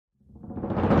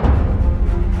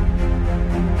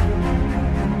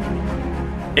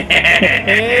Everybody.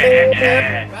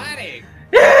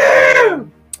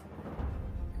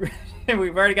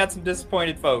 We've already got some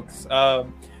disappointed folks. Not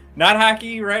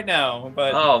hockey right now,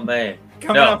 but oh man,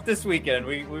 coming up this weekend,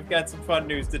 we've got some fun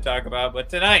news to talk about. But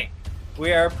tonight,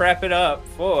 we are prepping up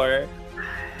for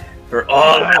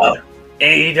all out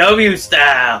AEW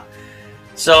style.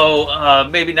 So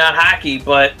maybe not hockey,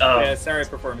 but yeah, sorry,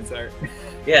 performance art.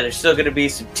 Yeah, there's still gonna be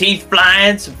some teeth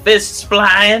flying, some fists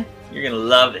flying. You're gonna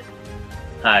love it.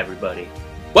 Hi, everybody.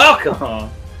 Welcome.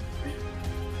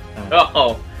 And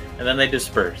then they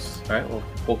disperse. All right,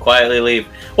 we'll quietly leave.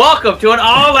 Welcome to an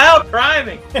all-out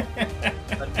priming.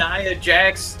 Nia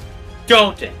Jax,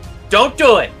 don't do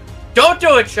it. Don't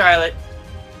do it, Charlotte.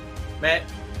 Matt,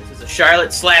 this is a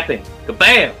Charlotte slapping,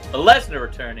 kabam, a Lesnar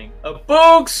returning, a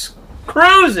Boogs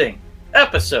cruising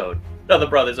episode of the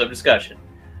Brothers of Discussion.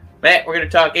 Matt, we're going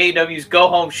to talk AEW's Go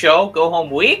Home show, Go Home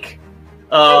week.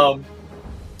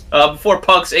 Before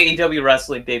Punk's AEW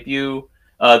wrestling debut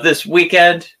this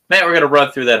weekend. Matt, we're going to run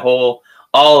through that whole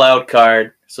all-out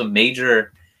card. Some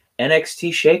major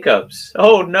NXT shakeups.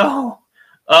 Oh no.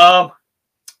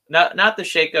 Not the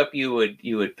shakeup you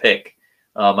would pick.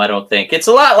 I don't think. It's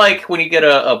a lot like when you get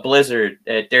a Blizzard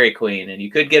at Dairy Queen, and you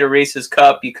could get a Reese's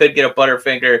Cup, you could get a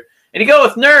Butterfinger, and you go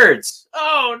with Nerds.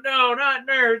 Oh no, not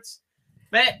Nerds.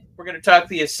 Matt, we're going to talk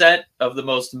the ascent of the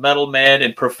most metal man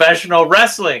in professional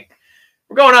wrestling.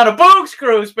 We're going on a Boogs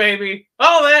cruise, baby.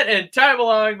 All that and time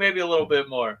allowing, maybe a little bit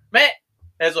more. Matt,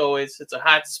 as always, it's a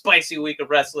hot, spicy week of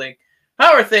wrestling.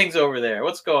 How are things over there?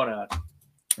 What's going on?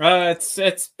 It's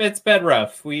been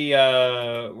rough.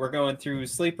 We're going through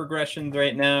sleep regressions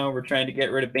right now. We're trying to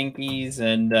get rid of binkies,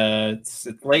 and it's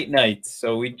late night.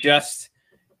 So we just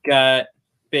got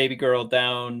baby girl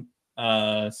down.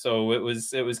 So it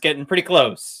was getting pretty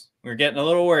close. We were getting a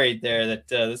little worried there that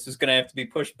this was going to have to be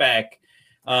pushed back.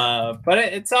 But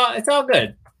it's all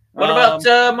good. What about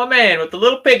my man with the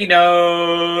little piggy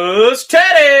nose,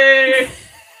 Teddy?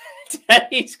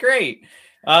 Teddy's great.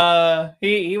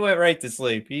 He went right to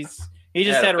sleep. He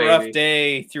just had a rough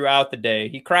day throughout the day.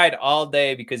 He cried all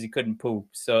day because he couldn't poop.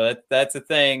 So that's a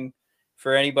thing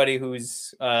for anybody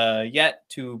who's yet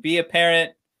to be a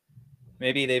parent.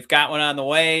 Maybe they've got one on the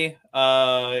way.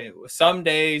 Some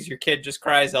days your kid just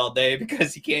cries all day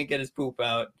because he can't get his poop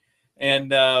out.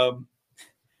 And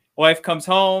wife comes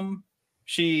home.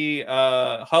 She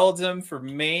holds him for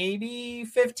maybe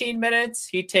 15 minutes.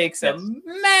 He takes a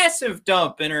massive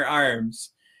dump in her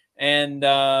arms. And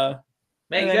man,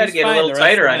 you got to get a little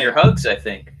tighter on your hugs, I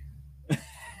think.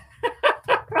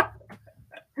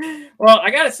 Well,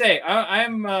 I got to say,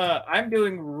 I'm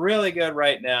doing really good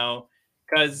right now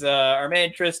because our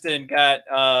man Tristan got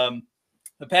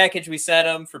the package we sent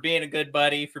him for being a good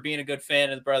buddy, for being a good fan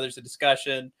of the Brothers of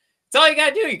Discussion. That's all you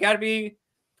got to do. You got to be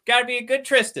a good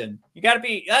Tristan. You got to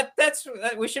be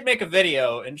we should make a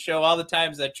video and show all the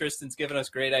times that Tristan's given us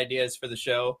great ideas for the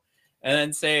show, and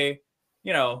then say,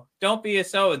 don't be a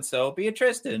so-and-so, be a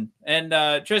Tristan.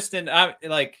 And Tristan,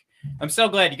 I'm so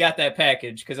glad you got that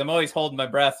package because I'm always holding my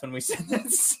breath when we send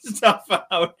that stuff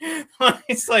out.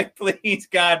 It's like, please,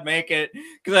 God, make it,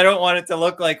 because I don't want it to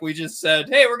look like we just said,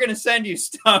 hey, we're going to send you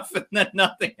stuff, and then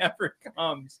nothing ever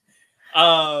comes.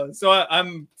 So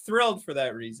I'm thrilled for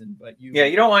that reason. But you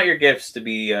don't want your gifts to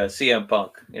be CM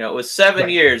Punk. It was 7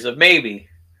 years of maybe.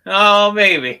 Oh,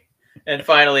 maybe. And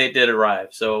finally it did arrive.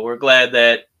 So we're glad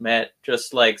that, Matt,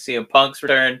 just like CM Punk's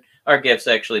return, our gifts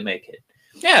actually make it.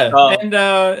 Yeah, and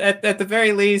at the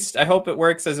very least, I hope it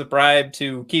works as a bribe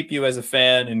to keep you as a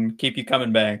fan and keep you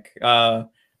coming back. But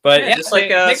just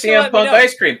like CM Punk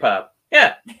ice cream pop.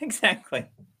 Yeah, exactly.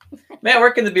 Man,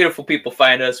 where can the beautiful people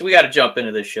find us? We got to jump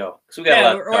into this show. We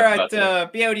got a lot to talk about.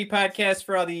 We're at BOD Podcast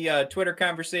for all the Twitter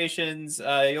conversations.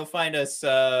 You'll find us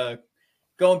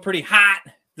going pretty hot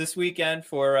this weekend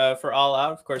for All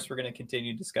Out. Of course, we're going to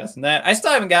continue discussing that. I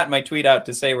still haven't gotten my tweet out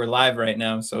to say we're live right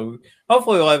now, so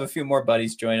hopefully we'll have a few more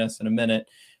buddies join us in a minute.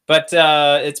 But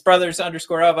it's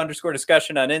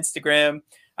brothers_of_discussion on Instagram.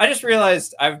 I just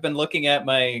realized I've been looking at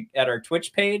our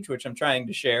Twitch page, which I'm trying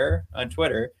to share on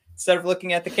Twitter, instead of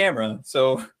looking at the camera.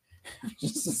 So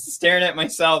just staring at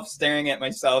myself.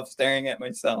 That's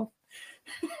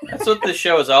what this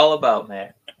show is all about,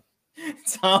 man.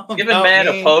 It's all giving Matt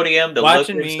a podium to look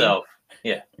at himself.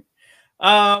 Yeah.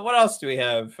 What else do we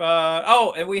have?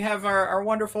 And we have our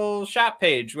wonderful shop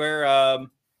page where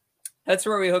that's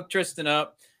where we hooked Tristan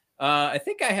up. I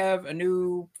think I have a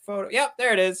new photo. Yep,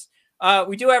 there it is.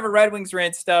 We do have a Red Wings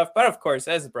rant stuff, but of course,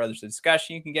 as the Brothers of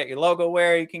Discussion, you can get your logo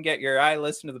wear. You can get your I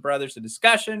listen to the Brothers of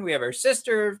Discussion. We have our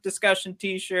Sister of Discussion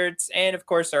t-shirts, and of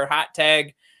course, our hot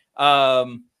tag.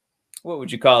 What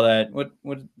would you call that? What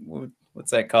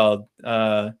what's that called?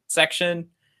 Section,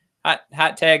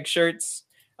 hot tag shirts.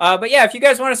 But yeah, if you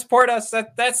guys want to support us,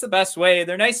 that's the best way.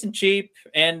 They're nice and cheap,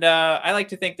 and I like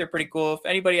to think they're pretty cool. If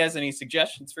anybody has any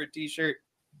suggestions for a t-shirt,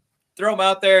 throw them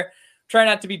out there. Try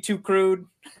not to be too crude,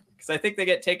 because I think they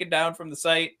get taken down from the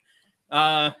site.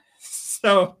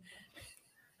 So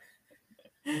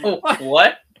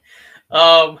what?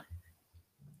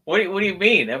 What do you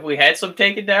mean? Have we had some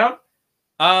taken down?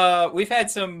 We've had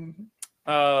some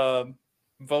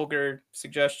vulgar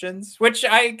suggestions, which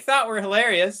I thought were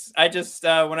hilarious. I just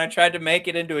when I tried to make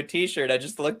it into a t-shirt, I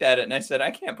just looked at it and I said,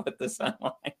 I can't put this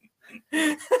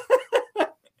online.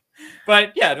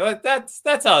 But yeah,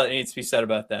 that's all that needs to be said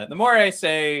about that. The more I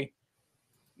say,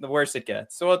 the worse it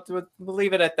gets. So we'll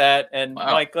leave it at that. And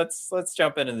wow. Mike, let's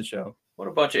jump into the show. What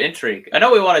a bunch of intrigue. I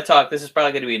know we want to talk. This is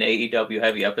probably going to be an AEW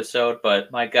heavy episode,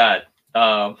 but my God.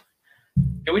 Can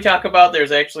we talk about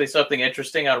there's actually something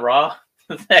interesting on Raw?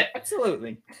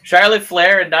 Absolutely. Charlotte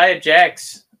Flair and Nia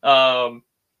Jax. A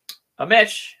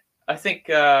match I think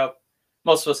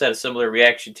most of us had a similar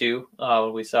reaction to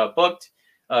when we saw it booked.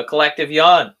 Collective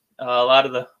yawn. A lot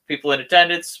of the people in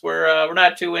attendance were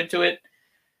not too into it.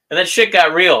 And then shit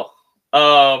got real.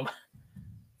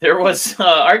 There was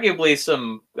arguably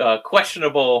some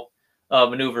questionable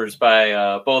maneuvers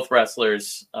by both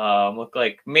wrestlers. Looked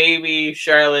like maybe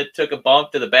Charlotte took a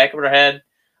bump to the back of her head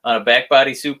on a back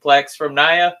body suplex from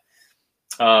Nia.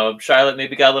 Charlotte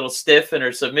maybe got a little stiff in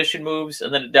her submission moves,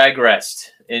 and then it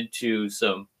digressed into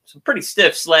some pretty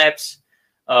stiff slaps.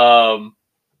 And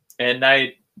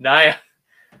Nia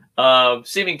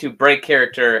seeming to break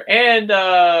character and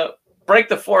break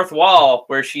the fourth wall,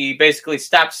 where she basically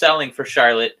stopped selling for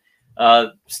Charlotte,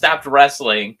 stopped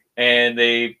wrestling, and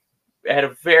they had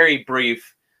a very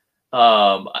brief,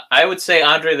 I would say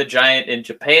Andre the Giant in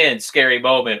Japan scary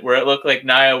moment where it looked like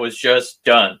Nia was just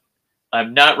done.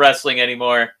 I'm not wrestling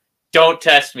anymore. Don't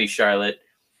test me, Charlotte.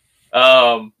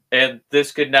 And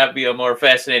this could not be a more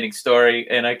fascinating story,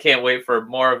 and I can't wait for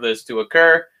more of this to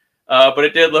occur. But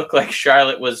it did look like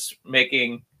Charlotte was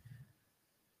making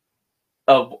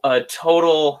a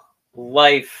total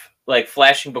life like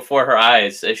flashing before her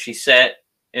eyes as she sat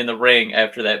in the ring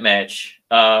after that match,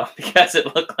 because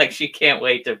it looked like she can't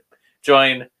wait to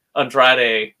join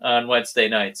Andrade on Wednesday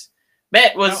nights.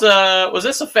 Matt, was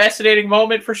this a fascinating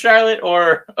moment for Charlotte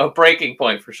or a breaking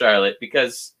point for Charlotte?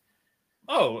 Because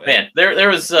man, there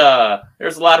was a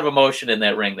lot of emotion in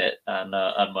that ring that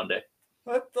on Monday.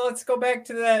 Let's go back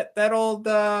to that old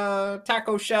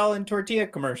taco shell and tortilla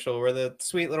commercial where the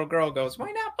sweet little girl goes,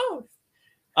 "Why not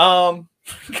both?"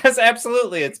 Because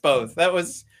absolutely, it's both. That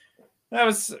was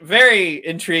very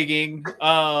intriguing.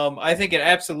 I think it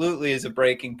absolutely is a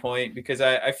breaking point because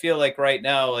I feel like right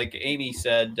now, like Amy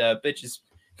said, bitches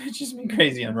been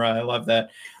crazy on Raw. I love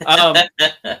that.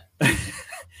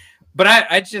 But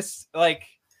I just like.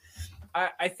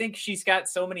 I think she's got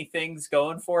so many things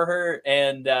going for her,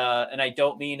 and I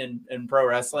don't mean in pro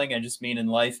wrestling. I just mean in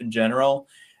life in general.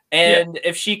 And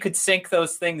if she could sync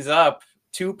those things up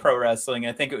to pro wrestling,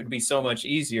 I think it would be so much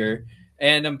easier.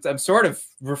 And I'm sort of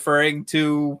referring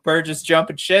to Burgess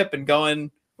jumping ship and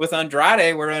going with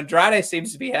Andrade, where Andrade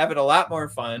seems to be having a lot more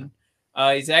fun.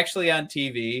 He's actually on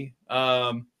TV.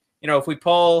 If we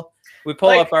pull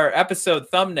up our episode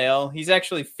thumbnail, he's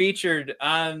actually featured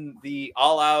on the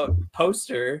All Out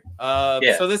poster.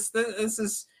 So this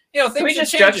is, things can we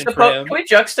just juxtapose? Can we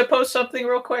juxtapose something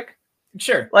real quick?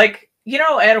 Sure. Like,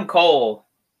 Adam Cole,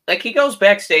 like he goes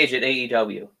backstage at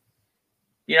AEW.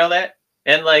 You know that?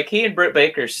 And like he and Britt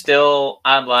Baker still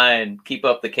online keep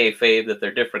up the kayfabe that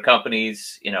they're different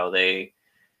companies. They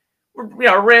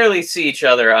rarely see each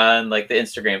other on like the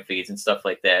Instagram feeds and stuff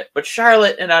like that. But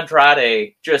Charlotte and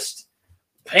Andrade just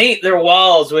paint their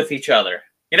walls with each other.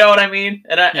 You know what I mean?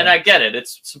 And I get it.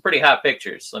 It's some pretty hot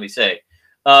pictures, let me say.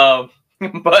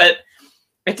 But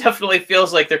it definitely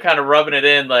feels like they're kind of rubbing it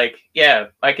in like, yeah,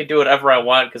 I can do whatever I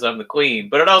want because I'm the queen.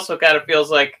 But it also kind of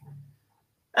feels like,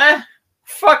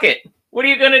 fuck it. What are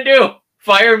you going to do?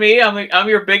 Fire me? I'm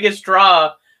your biggest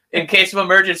draw. In case of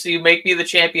emergency, you make me the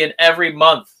champion every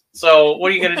month. So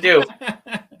what are you going to do?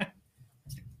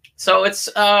 So it's,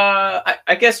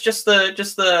 I guess just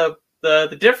the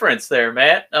difference there,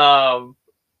 Matt,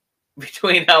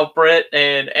 between how Britt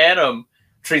and Adam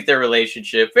treat their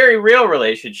relationship, very real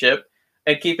relationship,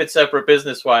 and keep it separate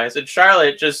business-wise. And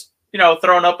Charlotte just,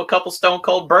 throwing up a couple Stone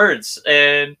Cold Birds,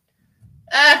 and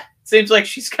seems like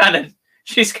she's kind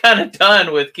of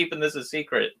done with keeping this a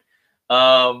secret.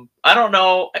 I don't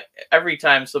know. Every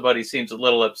time somebody seems a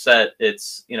little upset,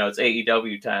 it's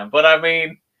AEW time. But I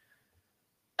mean,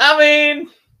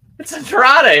 It's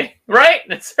Andrade, right?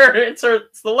 It's the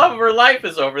love of her life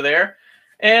is over there,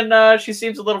 and she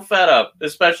seems a little fed up,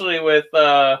 especially with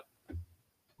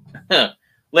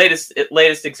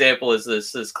latest example is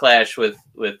this clash with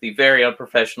the very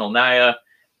unprofessional Nia.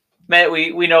 Matt,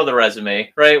 we know the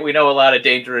resume, right? We know a lot of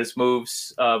dangerous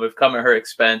moves have come at her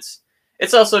expense.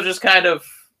 It's also just kind of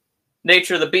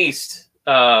nature of the beast,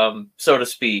 so to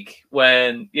speak,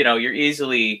 when you're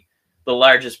easily the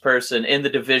largest person in the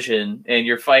division and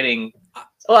you're fighting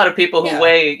a lot of people who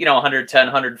weigh 110,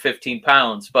 115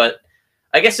 pounds. But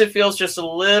I guess it feels just a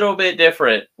little bit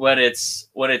different when it's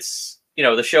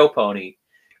the show pony,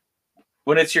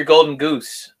 when it's your golden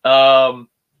goose. Yeah,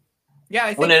 I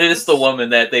think when it is the woman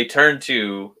that they turn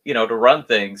to, to run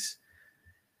things.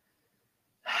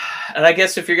 And I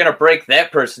guess if you're going to break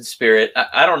that person's spirit,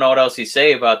 I don't know what else you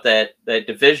say about that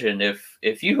division.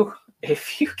 If you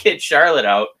get Charlotte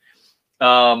out,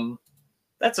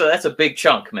 that's a big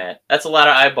chunk, man. That's a lot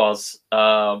of eyeballs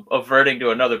averting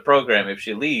to another program if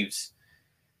she leaves.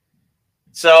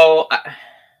 So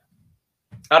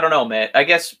I don't know, Matt. I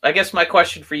guess my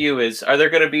question for you is: are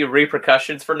there going to be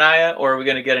repercussions for Nia, or are we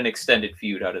going to get an extended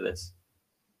feud out of this?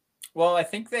 Well, I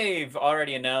think they've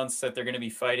already announced that they're going to be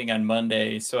fighting on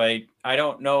Monday, so I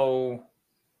don't know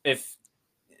if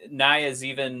Nia's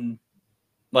even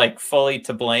like fully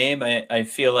to blame. I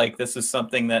feel like this is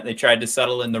something that they tried to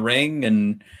settle in the ring,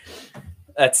 and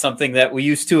that's something that we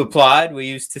used to applaud. We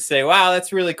used to say, wow,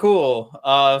 that's really cool.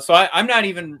 So I'm not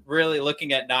even really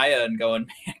looking at Nia and going,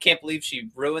 man, I can't believe she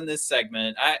ruined this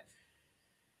segment.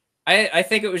 I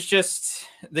think it was just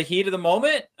the heat of the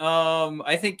moment.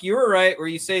 I think you were right where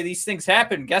you say these things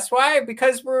happen. Guess why?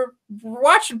 Because we're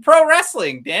watching pro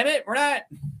wrestling. Damn it, we're not.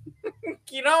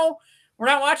 We're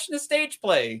not watching the stage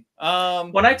play.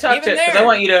 When I talked to, because I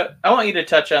want you to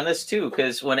touch on this too,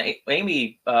 because when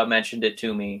Amy mentioned it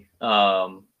to me,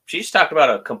 she just talked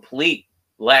about a complete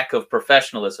lack of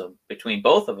professionalism between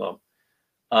both of them.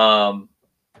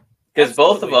 Because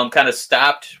both of them kind of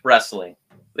stopped wrestling.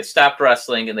 They stopped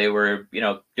wrestling and they were,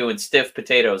 doing stiff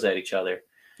potatoes at each other.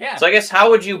 Yeah. So I guess how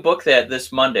would you book that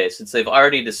this Monday, since they've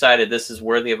already decided this is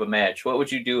worthy of a match? What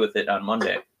would you do with it on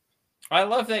Monday? I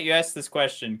love that you asked this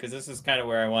question, because this is kind of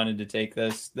where I wanted to take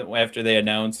this after they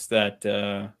announced that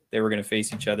they were going to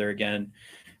face each other again.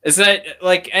 Is that,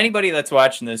 like, anybody that's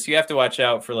watching this, you have to watch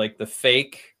out for like the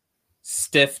fake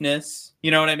stiffness.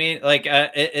 You know what I mean? Like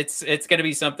it's going to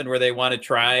be something where they want to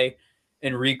try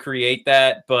and recreate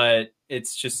that, but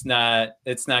it's just not.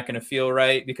 It's not going to feel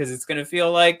right, because it's going to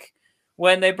feel like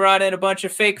when they brought in a bunch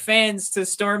of fake fans to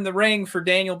storm the ring for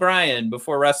Daniel Bryan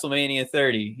before WrestleMania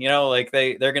 30. Like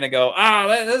they're going to go, oh,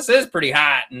 this is pretty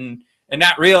hot, and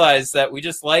not realize that we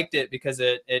just liked it because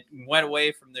it went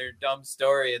away from their dumb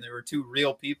story and there were two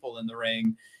real people in the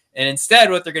ring. And instead,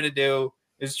 what they're going to do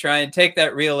is try and take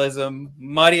that realism,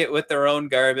 muddy it with their own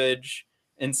garbage,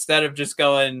 instead of just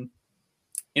going,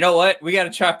 you know what, we got to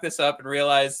chalk this up and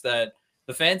realize that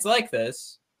the fans like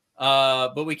this.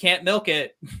 But we can't milk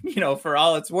it, for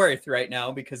all it's worth right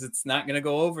now, because it's not going to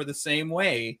go over the same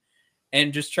way,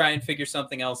 and just try and figure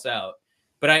something else out.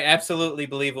 But I absolutely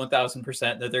believe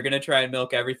 1000% that they're going to try and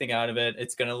milk everything out of it.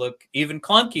 It's going to look even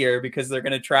clunkier because they're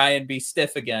going to try and be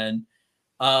stiff again.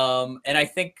 And I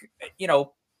think,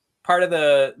 part of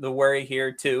the worry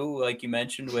here too, like you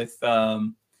mentioned with,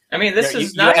 this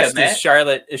is not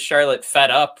is Charlotte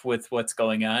fed up with what's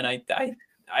going on?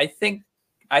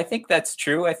 I think that's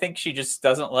true. I think she just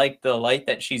doesn't like the light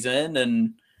that she's in,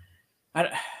 and I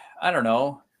don't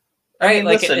know. Right?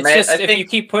 Listen, it's Matt, just if you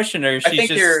keep pushing her, she's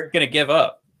just gonna give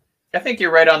up. I think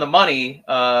you're right on the money,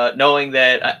 knowing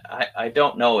that I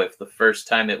don't know if the first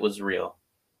time it was real.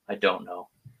 I don't know.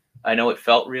 I know it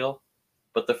felt real,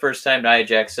 but the first time Nia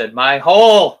Jax said, "My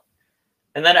hole,"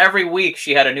 and then every week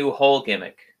she had a new hole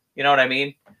gimmick. You know what I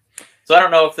mean? So I don't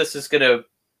know if this is gonna.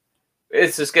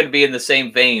 It's just going to be in the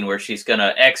same vein where she's going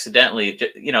to accidentally,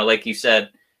 like you said,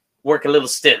 work a little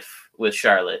stiff with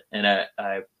Charlotte. And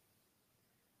I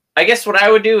guess what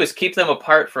I would do is keep them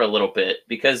apart for a little bit,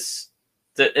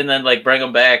 and then like bring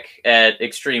them back at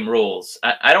Extreme Rules.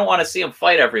 I don't want to see them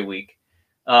fight every week.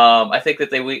 I think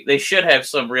that they should have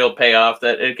some real payoff.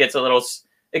 That it gets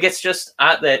just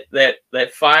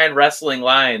that fine wrestling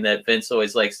line that Vince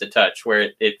always likes to touch,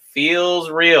 where it feels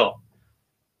real.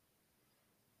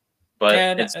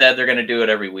 But instead, they're going to do it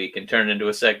every week and turn it into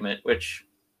a segment, which,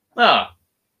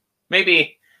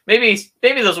 maybe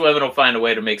those women will find a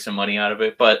way to make some money out of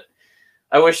it. But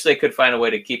I wish they could find a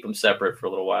way to keep them separate for a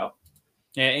little while.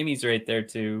 Yeah, Amy's right there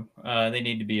too. They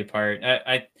need to be apart.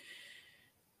 I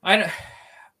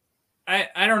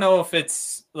don't know if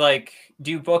it's like,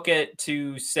 do you book it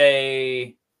to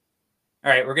say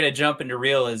all right, we're going to jump into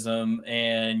realism,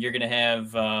 and you're going to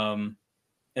have an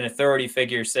authority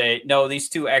figure say, no, these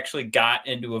two actually got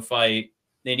into a fight.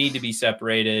 They need to be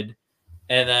separated,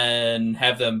 and then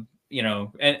have them,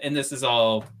 and this is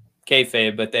all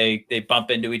kayfabe, but they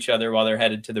bump into each other while they're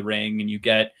headed to the ring, and you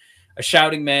get a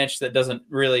shouting match that doesn't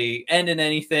really end in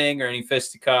anything or any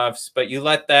fisticuffs, but you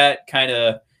let that kind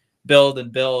of build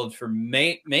and build for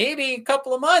maybe a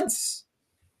couple of months.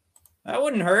 That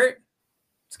wouldn't hurt.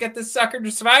 Let's get this sucker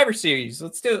to Survivor Series.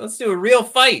 Let's do a real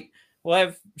fight. We'll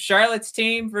have Charlotte's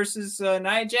team versus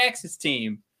Nia Jax's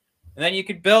team. And then you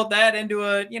could build that into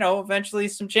eventually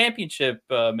some championship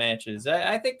matches.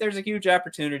 I think there's a huge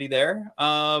opportunity there.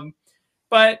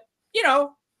 But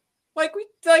like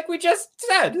we just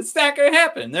said, it's not going to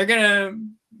happen. They're going to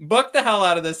book the hell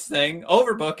out of this thing,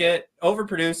 overbook it,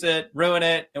 overproduce it, ruin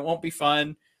it. It won't be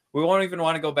fun. We won't even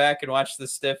want to go back and watch the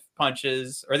stiff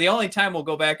punches. Or the only time we'll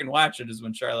go back and watch it is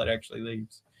when Charlotte actually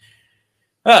leaves.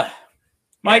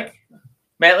 Mike? Yeah.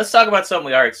 Man, let's talk about something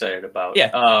we are excited about.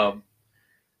 Yeah.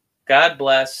 God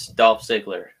bless Dolph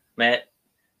Ziggler. Matt,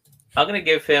 I'm going to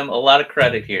give him a lot of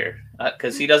credit here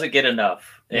because he doesn't get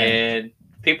enough. Yeah. And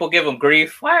people give him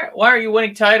grief. Why are you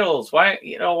winning titles? Why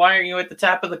are you at the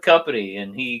top of the company?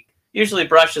 And he usually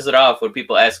brushes it off when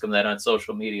people ask him that on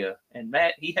social media. And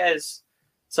Matt, he has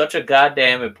such a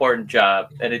goddamn important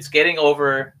job, and it's getting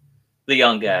over the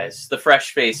young guys, the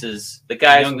fresh faces, the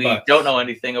guys we don't know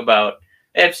anything about.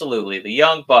 Absolutely, the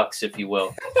young bucks, if you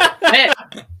will. Man,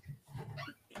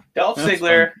 Dolph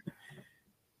Ziggler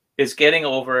is getting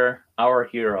over our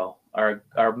hero, our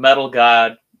metal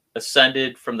god,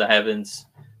 ascended from the heavens,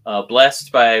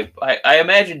 blessed by, I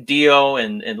imagine, Dio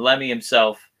and Lemmy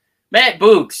himself, Matt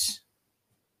Boogs.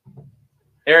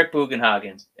 Eric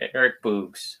Bugenhagen, Eric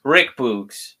Boogs, Rick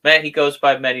Boogs. Matt, he goes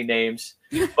by many names,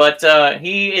 but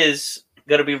he is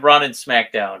going to be running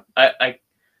SmackDown. I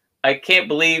can't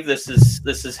believe this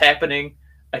is happening.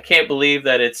 I can't believe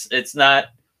that it's not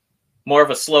more of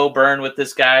a slow burn with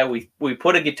this guy. We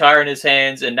put a guitar in his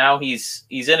hands, and now he's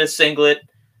in a singlet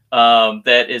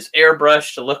that is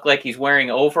airbrushed to look like he's wearing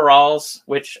overalls,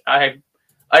 which I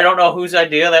don't know whose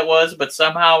idea that was, but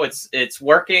somehow it's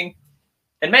working.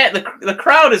 And Matt, the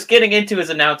crowd is getting into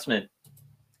his announcement.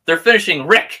 They're finishing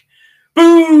Rick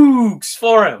Boogs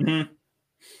for him. Mm-hmm.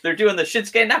 They're doing the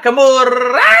Shinsuke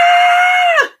Nakamura.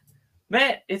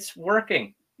 Matt, it's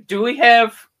working. Do we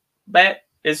have Matt?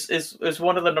 Is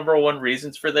one of the number one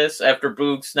reasons for this after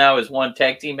Boogs now has won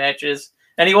tag team matches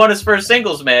and he won his first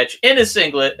singles match in a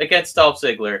singlet against Dolph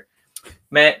Ziggler.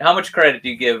 Matt, how much credit do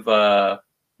you give Mr.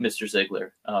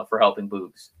 Ziggler for helping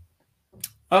Boogs?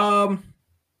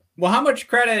 Well, how much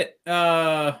credit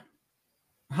did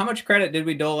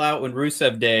we dole out when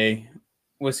Rusev Day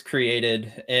was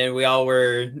created and we all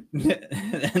were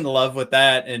in love with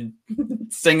that and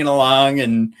singing along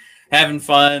and having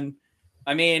fun?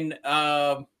 I mean,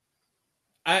 I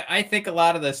think a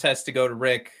lot of this has to go to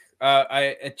Rick.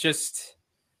 It just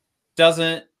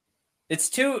doesn't. It's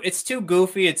too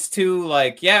goofy. It's too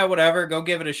like, yeah, whatever. Go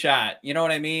give it a shot. You know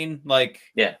what I mean? Like,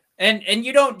 yeah. And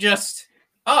you don't just,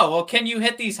 oh, well, can you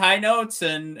hit these high notes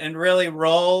and really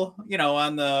roll,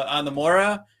 on the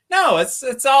Mora? No,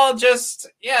 it's all just,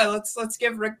 yeah, let's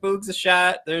give Rick Boogs a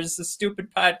shot. There's a stupid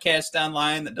podcast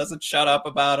online that doesn't shut up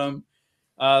about him.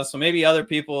 So maybe other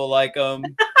people will like him.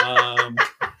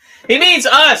 He means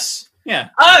us. Yeah.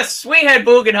 Us. We had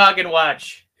Bugenhagen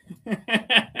watch.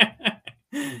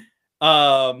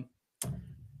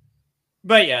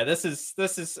 But yeah, this is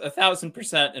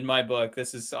 1,000% in my book.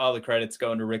 This is all the credits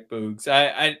going to Rick Boogs.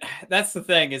 I that's the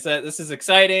thing, is that this is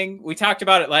exciting. We talked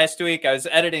about it last week. I was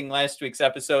editing last week's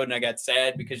episode and I got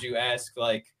sad because you asked,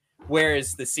 like, where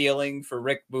is the ceiling for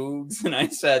Rick Boogs? And I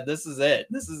said, this is it.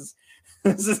 This is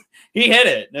he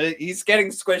hit it. He's getting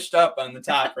squished up on the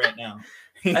top right now.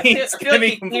 He's going to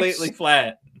be completely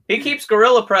flat. He keeps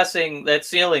gorilla pressing that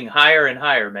ceiling higher and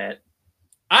higher, Matt.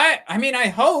 I mean, I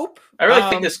hope. I really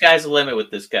think the sky's the limit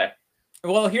with this guy.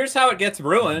 Well, here's how it gets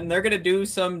ruined. They're going to do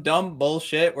some dumb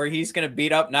bullshit where he's going to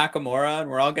beat up Nakamura and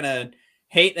we're all going to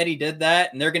hate that he did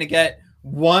that. And they're going to get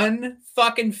one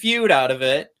fucking feud out of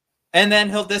it. And then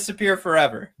he'll disappear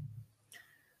forever.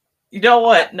 You know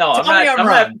what? No,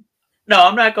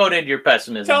 I'm not going into your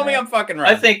pessimism. Tell me I'm fucking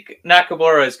right. I think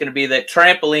Nakamura is going to be that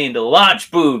trampoline to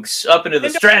launch Boogs up into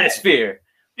the stratosphere.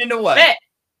 Into what? Matt,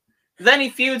 then he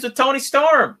feuds with Tony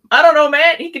Storm. I don't know,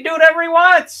 Matt. He can do whatever he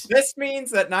wants. This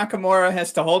means that Nakamura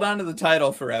has to hold on to the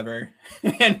title forever,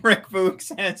 and Rick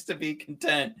Boogs has to be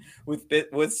content with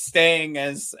staying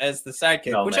as the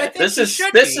sidekick. No, which Matt, I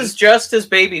think this is just his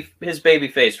baby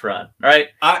face run, right?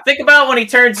 Think about when he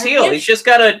turns heel. He's just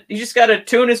gotta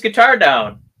tune his guitar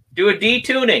down. Do a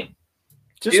detuning.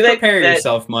 Just prepare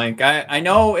yourself, Mike. I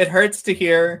know it hurts to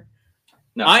hear.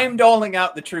 No. I am doling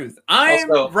out the truth.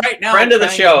 I'm also, right now. Friend of the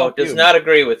show does not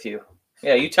agree with you.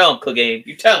 Yeah, you tell him, Clegane.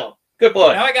 You tell him. Good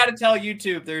boy. Now I got to tell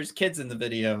YouTube there's kids in the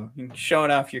video. You're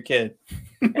showing off your kid.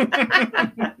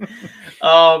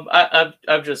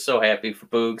 I'm just so happy for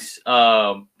Boogs.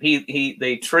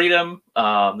 They treat him.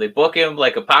 They book him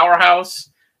like a powerhouse,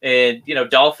 and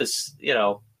Dolph is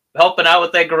helping out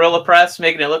with that gorilla press,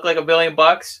 making it look like $1 billion.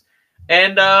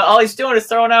 And all he's doing is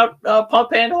throwing out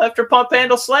pump handle after pump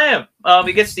handle slam.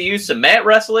 He gets to use some mat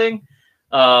wrestling.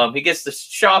 He gets to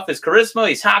show off his charisma.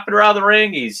 He's hopping around the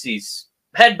ring. He's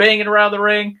head banging around the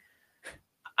ring.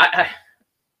 I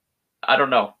don't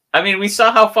know. I mean, we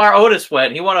saw how far Otis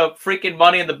went. He won a freaking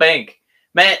Money in the Bank.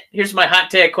 Matt, here's my hot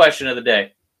tag question of the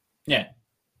day. Yeah.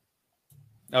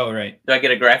 Oh, right. Do I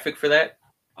get a graphic for that?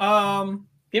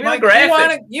 Give me a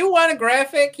graphic. You want a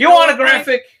graphic? You want a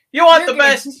graphic? You want the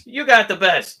best? You got the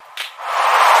best.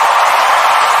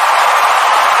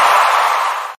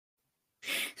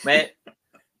 Matt,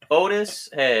 Otis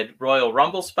had Royal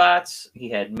Rumble spots. He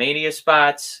had Mania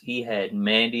spots. He had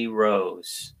Mandy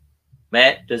Rose.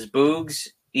 Matt, does Boogs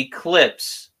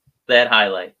eclipse that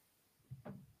highlight?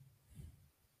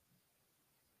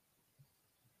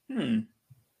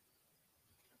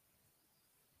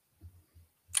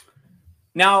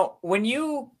 Now,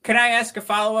 can I ask a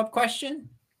follow-up question?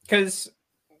 Because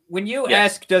when you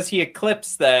ask, does he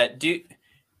eclipse that?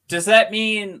 Does that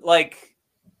mean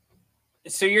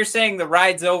so you're saying the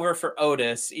ride's over for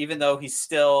Otis, even though he's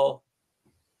still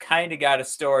kind of got a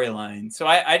storyline? So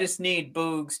I just need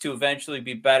Boogs to eventually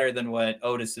be better than what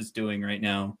Otis is doing right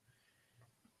now.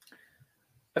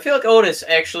 I feel like Otis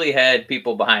actually had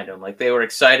people behind him. Like, they were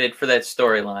excited for that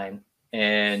storyline.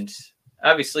 And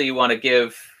obviously you want to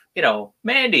give,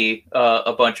 Mandy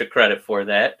a bunch of credit for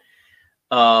that.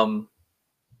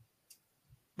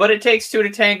 But it takes two to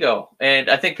tango. And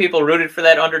I think people rooted for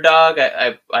that underdog.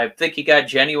 I think he got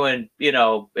genuine,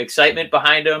 excitement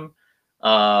behind him.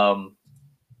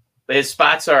 His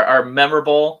spots are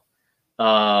memorable.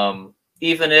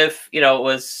 Even if,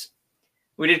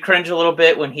 we did cringe a little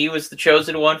bit when he was the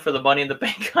chosen one for the Money in the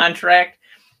Bank contract,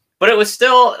 but it was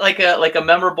still like a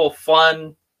memorable,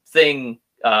 fun thing,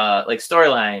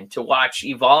 storyline to watch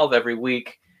evolve every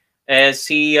week as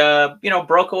he,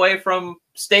 broke away from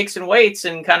stakes and weights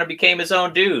and kind of became his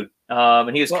own dude.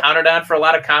 And he was counted on for a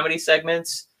lot of comedy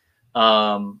segments.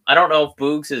 I don't know if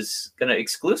Boogs is going to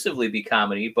exclusively be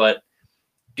comedy, but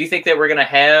do you think that we're going to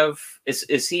have,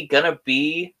 is he going to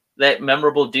be that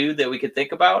memorable dude that we could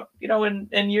think about,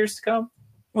 in years to come?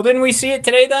 Well, didn't we see it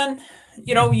today then?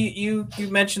 You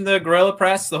mentioned the gorilla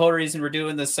press, the whole reason we're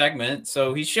doing this segment.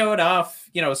 So he showed off,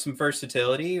 some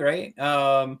versatility, right?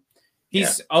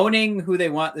 He's owning who they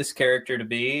want this character to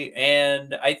be.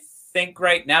 And I think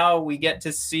right now we get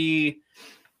to see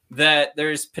that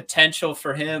there's potential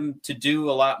for him to do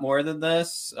a lot more than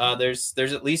this. There's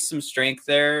at least some strength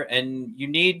there, and you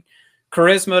need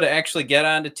charisma to actually get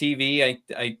onto TV.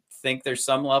 I think there's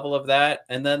some level of that.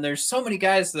 And then there's so many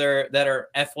guys there that are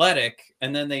athletic,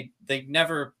 and then they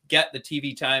never get the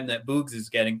TV time that Boogs is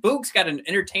getting. Boogs got an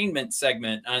entertainment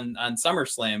segment on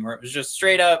SummerSlam where it was just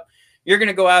straight up, you're going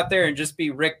to go out there and just be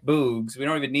Rick Boogs. We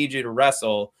don't even need you to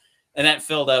wrestle. And that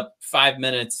filled up 5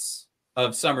 minutes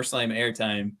of SummerSlam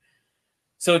airtime.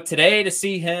 So today, to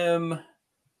see him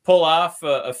pull off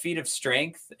a feat of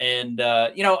strength, and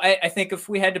I think if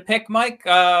we had to pick, Mike,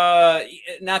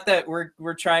 not that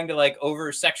we're trying to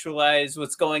over sexualize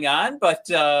what's going on, but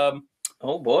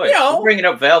oh boy, you're bringing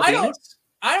up Val Venis.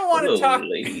 I don't want to talk.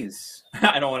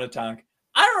 I don't want to talk.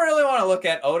 I don't really want to look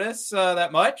at Otis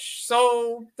that much.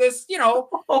 So this, you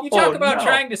talk about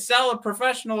trying to sell a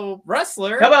professional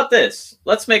wrestler. How about this?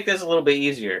 Let's make this a little bit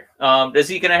easier. Is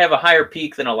he going to have a higher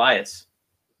peak than Elias?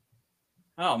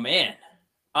 Oh man.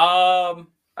 I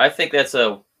think that's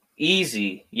a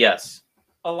easy yes.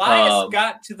 Elias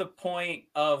got to the point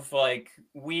of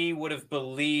we would have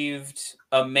believed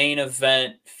a main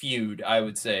event feud, I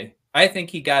would say. I think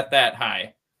he got that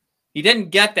high. He didn't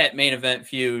get that main event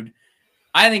feud.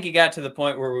 I think he got to the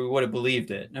point where we would have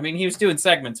believed it. I mean, he was doing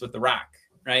segments with The Rock,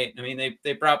 right? I mean,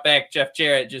 they brought back Jeff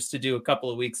Jarrett just to do a couple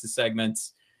of weeks of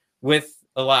segments with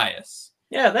Elias.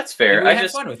 Yeah, that's fair. And we had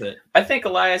fun with it. I think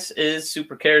Elias is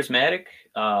super charismatic.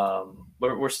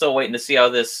 We're still waiting to see how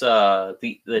this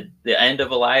the end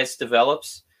of Elias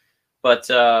develops.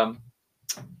 But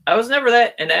I was never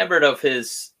that enamored of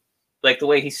his, the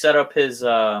way he set up his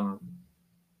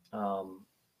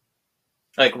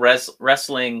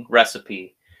wrestling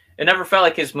recipe. It never felt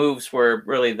like his moves were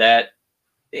really that,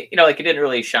 it didn't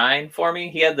really shine for me.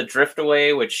 He had the drift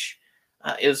away, which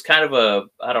it was kind of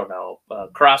I don't know,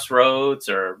 crossroads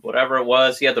or whatever it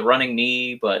was. He had the running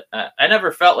knee, but I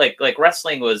never felt like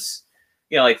wrestling was,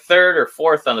 like third or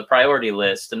fourth on the priority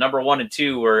list. The number 1 and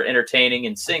 2 were entertaining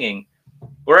and singing.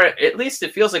 Where at least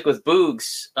it feels like with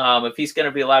Boogs, if he's going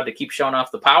to be allowed to keep showing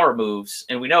off the power moves,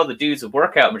 and we know the dude's a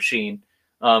workout machine,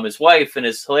 his wife and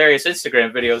his hilarious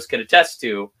Instagram videos can attest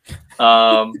to,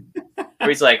 where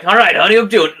he's like, all right, honey, I'm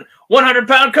doing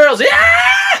 100-pound curls.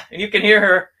 Yeah! And you can hear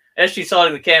her as she's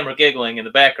holding the camera giggling in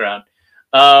the background.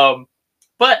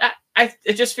 But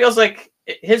it just feels like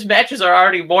his matches are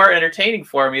already more entertaining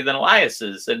for me than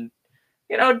Elias's. And,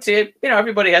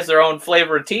 everybody has their own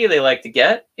flavor of tea they like to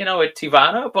get, at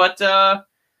Tivana. But I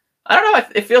don't know.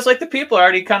 It feels like the people are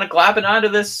already kind of globbing onto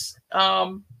this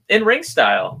in-ring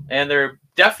style. And they're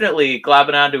definitely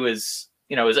globbing onto his,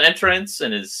 his entrance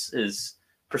and his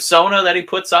persona that he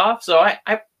puts off. So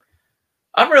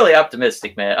I'm really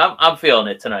optimistic, man. I'm feeling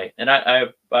it tonight, and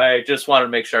I just wanted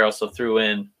to make sure I also threw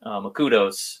in a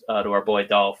kudos to our boy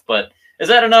Dolph. But is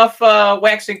that enough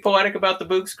waxing poetic about the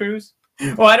Boogs Cruise?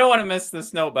 Well, I don't want to miss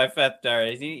this note by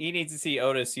Fethar. He needs to see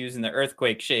Otis using the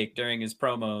earthquake shake during his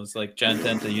promos, like John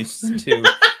Tenta used to.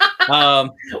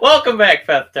 Welcome back,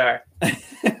 Fethar.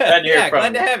 Glad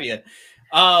to have you.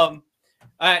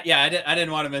 I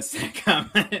didn't want to miss that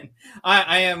comment.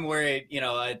 I am worried,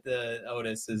 the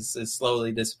Otis is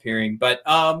slowly disappearing. But,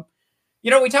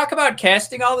 we talk about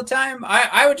casting all the time.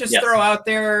 I would just throw out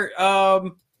there,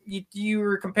 you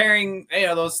were comparing,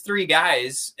 those 3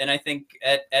 guys. And I think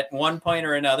at one point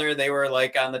or another, they were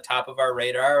like on the top of our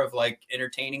radar of like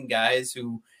entertaining guys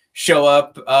who show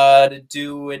up to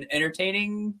do an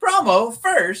entertaining promo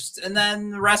first. And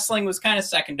then the wrestling was kind of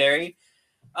secondary.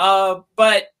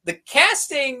 But the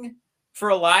casting for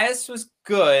Elias was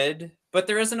good, but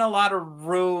there isn't a lot of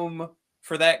room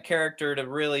for that character to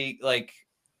really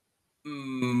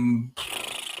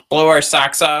blow our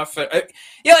socks off.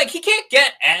 He can't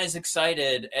get as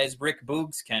excited as Rick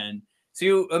Boogs can. So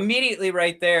you immediately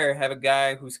right there have a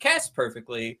guy who's cast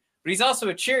perfectly, but he's also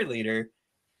a cheerleader.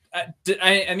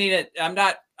 I'm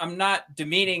not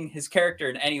demeaning his character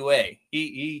in any way.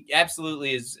 He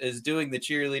absolutely is doing the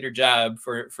cheerleader job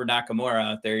for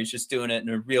Nakamura out there. He's just doing it in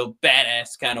a real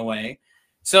badass kind of way.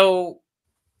 So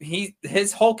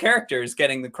his whole character is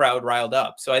getting the crowd riled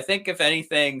up. So I think if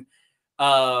anything,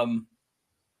 I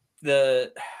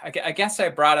guess I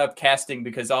brought up casting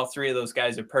because all 3 of those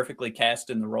guys are perfectly cast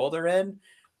in the role they're in,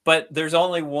 but there's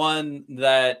only one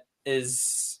that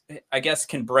is, I guess,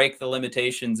 can break the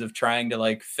limitations of trying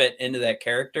to fit into that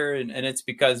character. And it's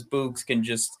because Boogs can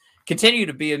just continue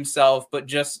to be himself, but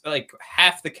just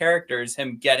half the character is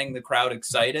him getting the crowd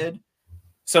excited.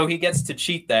 So he gets to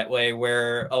cheat that way,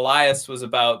 where Elias was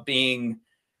about being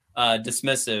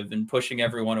dismissive and pushing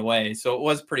everyone away. So it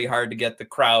was pretty hard to get the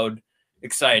crowd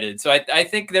excited. So I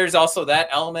think there's also that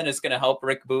element is going to help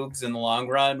Rick Boogs in the long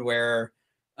run, where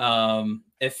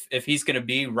if he's going to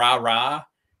be rah-rah,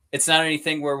 it's not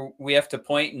anything where we have to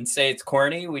point and say it's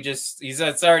corny.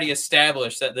 It's already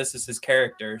established that this is his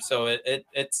character. So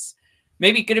it's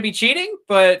maybe going to be cheating,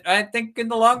 but I think in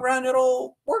the long run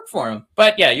it'll work for him.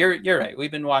 But yeah, you're right.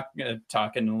 We've been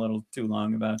talking a little too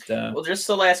long about. Well, just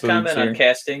the last comment here on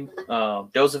casting: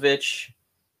 Dozovich,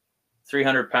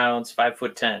 300 pounds,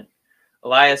 5'10".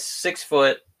 Elias, 6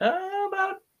 foot,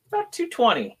 about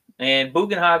 220, and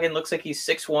Bugenhagen looks like he's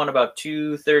 6'1", about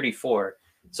 234.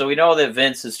 So we know that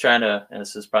Vince is trying to, and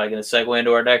this is probably going to segue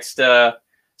into our next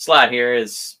slot here,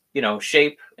 is,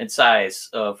 shape and size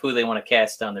of who they want to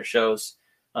cast on their shows.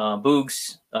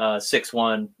 Boogs,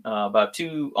 6'1", about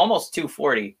almost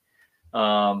 240.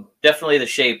 Definitely the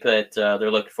shape that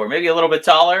they're looking for. Maybe a little bit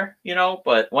taller,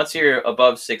 but once you're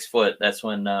above 6 foot, that's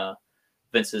when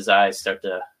Vince's eyes start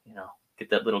to, get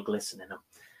that little glisten in them.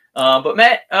 But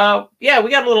Matt, we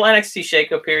got a little NXT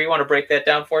shakeup here. You want to break that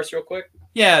down for us real quick?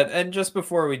 Yeah, and just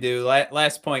before we do,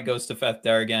 last point goes to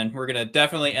Fethar again. We're going to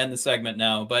definitely end the segment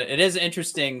now, but it is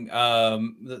interesting,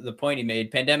 the point he made.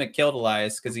 Pandemic killed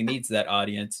Elias because he needs that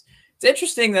audience. It's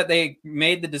interesting that they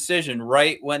made the decision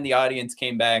right when the audience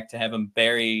came back to have him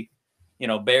bury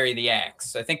the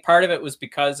axe. I think part of it was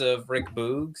because of Rick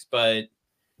Boogs, but,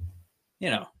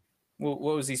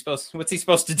 what's he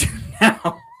supposed to do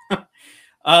now?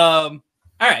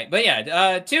 All right, but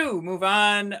yeah, to move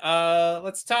on,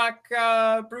 let's talk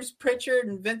Bruce Pritchard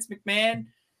and Vince McMahon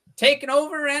taking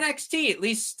over NXT. At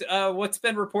least what's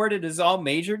been reported is all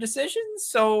major decisions.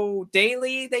 So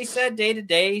daily, they said,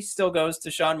 day-to-day still goes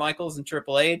to Shawn Michaels and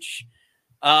Triple H.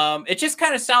 It just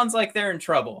kind of sounds like they're in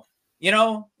trouble. You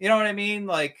know what I mean?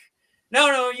 Like,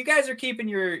 no, you guys are keeping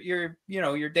your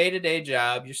day-to-day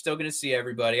job. You're still going to see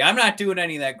everybody. I'm not doing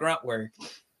any of that grunt work.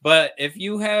 But if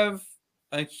you have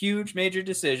a huge major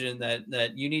decision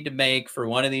that you need to make for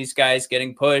one of these guys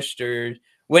getting pushed or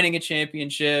winning a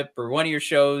championship or one of your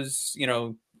shows,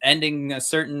 ending a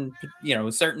certain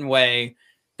way,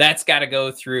 that's got to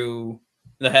go through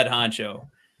the head honcho.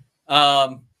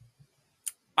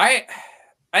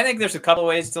 I think there's a couple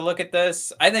ways to look at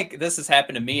this. I think this has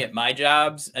happened to me at my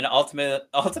jobs, and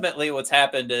ultimately what's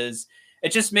happened is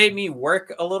it just made me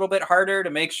work a little bit harder to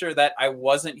make sure that I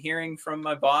wasn't hearing from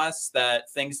my boss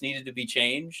that things needed to be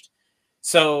changed.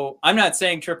 So I'm not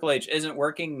saying Triple H isn't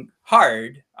working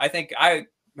hard. I think I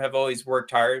have always worked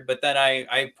hard, but then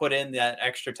I put in that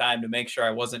extra time to make sure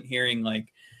I wasn't hearing like,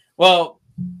 well,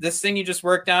 this thing you just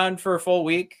worked on for a full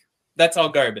week, that's all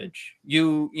garbage.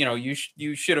 You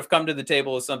should have come to the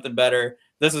table with something better.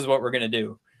 This is what we're going to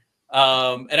do.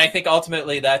 And I think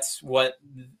ultimately that's what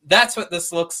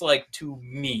this looks like to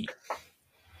me.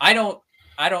 I don't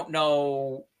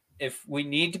know if we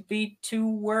need to be too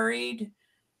worried.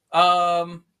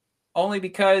 Only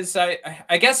because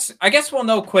I guess we'll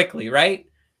know quickly, right?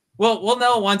 We'll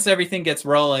know once everything gets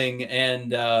rolling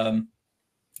and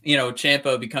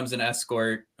Ciampa becomes an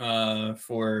escort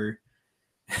for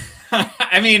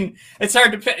I mean, it's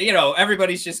hard to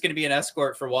everybody's just going to be an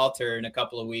escort for Walter in a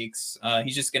couple of weeks.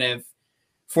 He's just going to have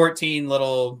 14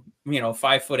 little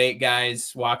 5'8"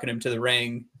 guys walking him to the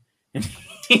ring, and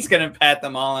he's going to pat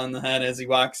them all on the head as he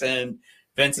walks in.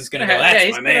 Vince is going to go,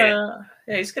 "That's my man."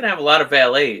 Yeah, he's going to have a lot of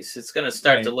valets. It's going to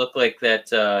start to look like that,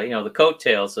 the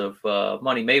coattails of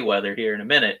Money Mayweather here in a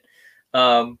minute.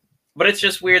 But it's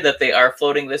just weird that they are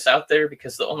floating this out there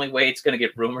because the only way it's going to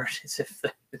get rumored is if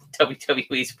the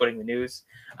WWE is putting the news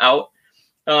out.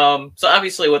 So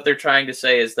obviously what they're trying to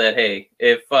say is that, hey,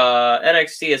 if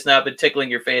NXT has not been tickling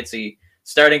your fancy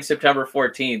starting September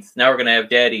 14th, now we're going to have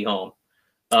Daddy home.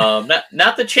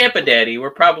 Not the Ciampa Daddy. We're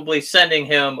probably sending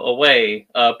him away.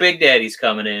 Big Daddy's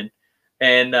coming in.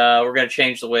 And we're going to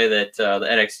change the way that the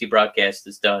NXT broadcast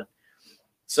is done.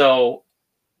 So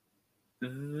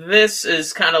this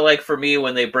is kind of like for me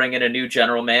when they bring in a new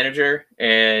general manager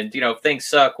and, if things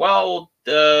suck, well,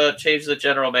 we'll change the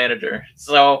general manager.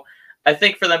 So I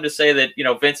think for them to say that,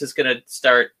 Vince is going to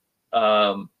start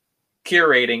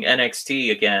curating NXT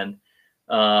again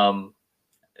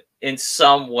in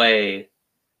some way,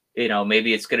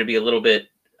 maybe it's going to be a little bit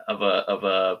of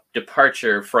a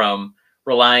departure from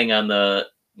relying on the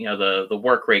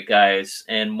work rate guys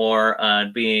and more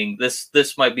on being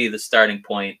this might be the starting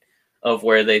point of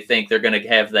where they think they're going to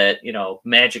have that,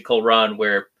 magical run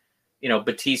where,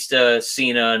 Batista,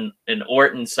 Cena, and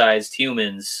Orton-sized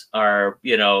humans are,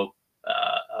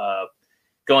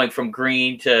 going from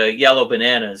green to yellow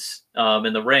bananas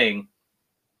in the ring.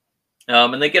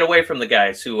 And they get away from the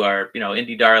guys who are,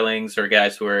 indie darlings or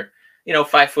guys who are,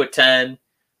 5'10",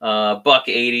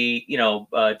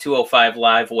 $180, 205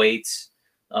 live weights.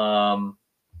 I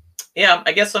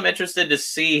guess I'm interested to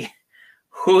see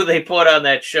who they put on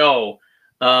that show.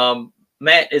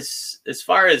 Matt, as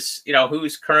far as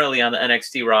who's currently on the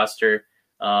NXT roster,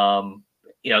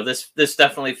 this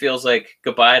definitely feels like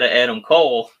goodbye to Adam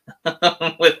Cole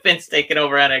with Vince taking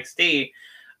over NXT.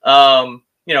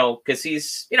 Because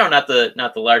he's not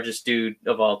the largest dude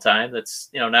of all time. That's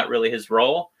not really his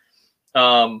role.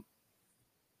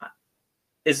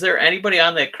 Is there anybody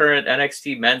on that current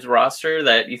NXT men's roster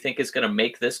that you think is going to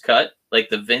make this cut, like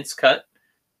the Vince cut?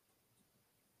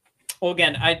 Well,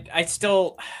 again, I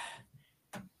still,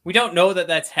 we don't know that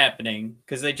that's happening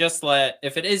because they just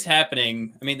if it is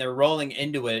happening, I mean, they're rolling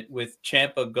into it with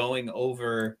Ciampa going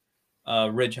over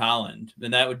Ridge Holland. Then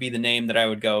that would be the name that I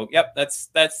would go, yep, that's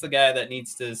the guy that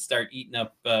needs to start eating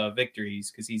up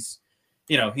victories because he's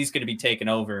going to be taken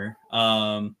over.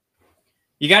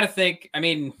 You got to think, I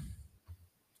mean,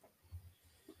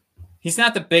 he's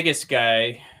not the biggest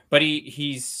guy, but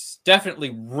he's definitely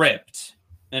ripped.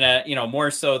 And,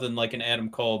 more so than like an Adam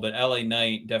Cole, but LA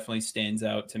Knight definitely stands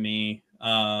out to me.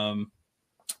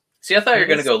 See, I thought you were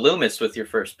going to go Loomis with your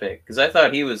first pick because I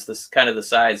thought he was this kind of the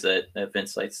size that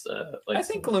Vince likes. I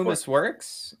think Loomis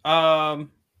works.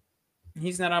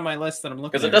 He's not on my list that I'm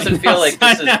looking at. Because it doesn't feel like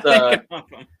this is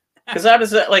because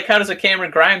how does a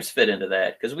Cameron Grimes fit into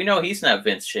that? Because we know he's not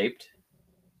Vince shaped.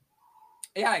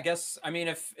 Yeah, I guess. I mean,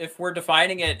 if we're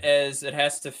defining it as it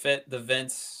has to fit the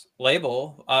Vince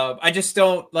label, I just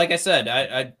don't. Like I said,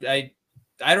 I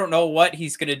don't know what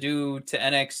he's going to do to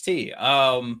NXT.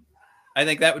 I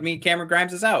think that would mean Cameron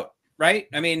Grimes is out, right?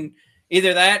 I mean,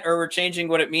 either that or we're changing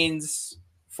what it means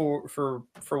for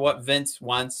what Vince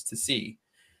wants to see.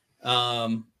 I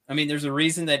mean, there's a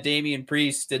reason that Damian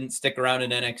Priest didn't stick around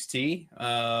in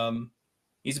NXT.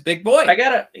 He's a big boy.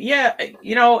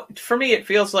 For me, it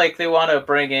feels like they want to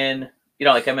bring in,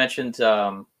 like I mentioned,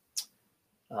 that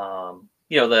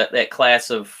class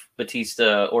of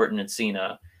Batista, Orton, and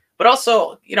Cena, but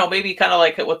also, maybe kind of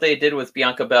like what they did with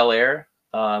Bianca Belair,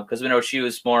 because we know she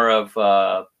was more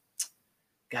of,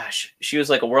 she was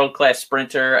like a world-class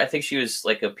sprinter. I think she was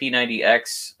like a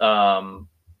P90X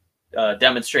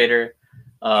demonstrator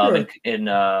in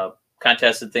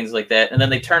contests and things like that. And then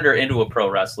they turned her into a pro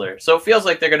wrestler. So it feels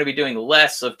like they're going to be doing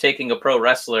less of taking a pro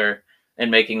wrestler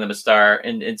and making them a star,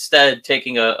 and instead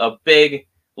taking a big,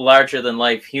 larger than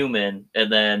life human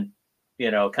and then,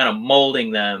 kind of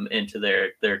molding them into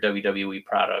their WWE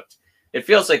product. It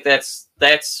feels like that's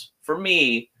for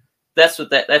me, that's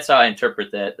how I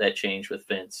interpret that change with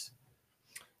Vince.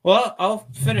 Well, I'll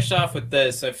finish off with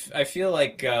this. I feel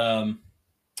like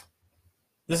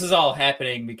this is all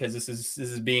happening because this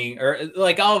is being, or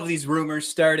like all of these rumors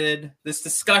started. This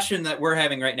discussion that we're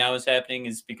having right now is happening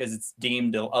is because it's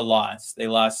deemed a loss. They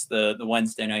lost the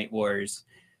Wednesday Night Wars,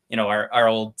 our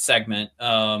old segment.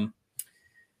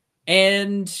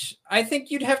 And I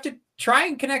think you'd have to try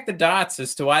and connect the dots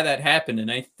as to why that happened.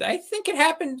 And I think it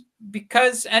happened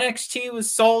because NXT was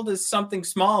sold as something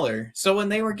smaller. So when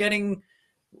they were getting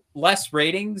less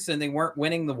ratings and they weren't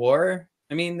winning the war,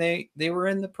 I mean, they were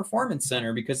in the Performance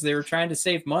Center because they were trying to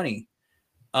save money.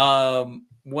 When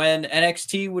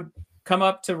NXT would come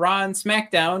up to Raw and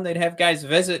SmackDown, they'd have guys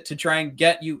visit to try and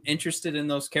get you interested in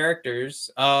those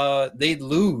characters. They'd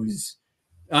lose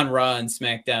on Raw and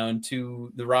SmackDown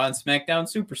to the Raw and SmackDown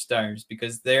superstars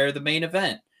because they're the main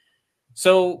event.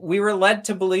 So we were led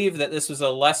to believe that this was a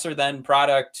lesser than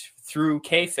product through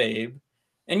kayfabe.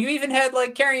 And you even had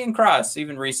like Karrion Kross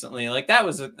even recently. Like that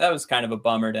was kind of a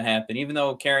bummer to happen, even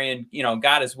though Karrion,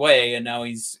 got his way and now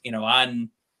he's, on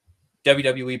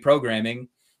WWE programming.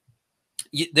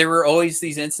 There were always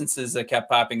these instances that kept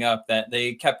popping up that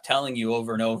they kept telling you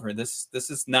over and over, this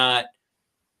is not,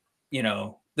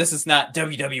 this is not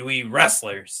WWE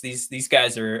wrestlers. These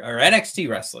guys are NXT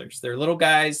wrestlers. They're little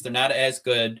guys. They're not as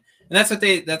good. And that's what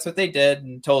they did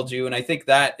and told you. And I think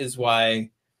that is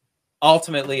why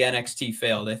ultimately NXT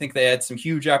failed. I think they had some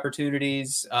huge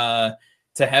opportunities to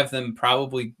have them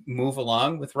probably move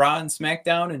along with Raw and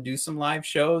SmackDown and do some live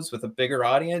shows with a bigger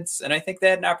audience. And I think they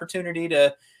had an opportunity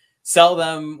to sell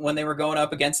them when they were going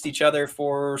up against each other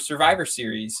for Survivor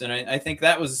Series. And I think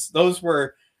those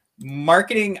were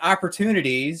marketing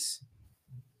opportunities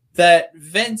that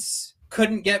Vince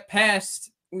couldn't get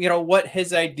past, what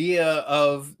his idea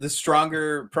of the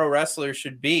stronger pro wrestler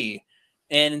should be.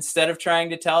 And instead of trying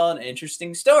to tell an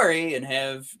interesting story and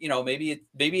have, maybe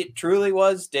it truly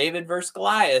was David versus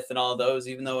Goliath and all those,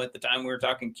 even though at the time we were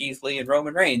talking Keith Lee and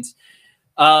Roman Reigns,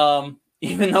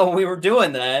 even though we were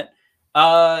doing that,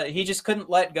 he just couldn't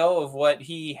let go of what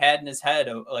he had in his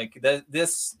head. Like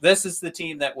this is the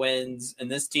team that wins, and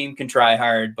this team can try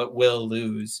hard but will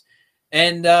lose.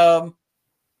 And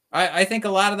I think a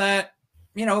lot of that,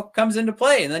 comes into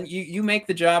play. And then you make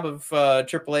the job of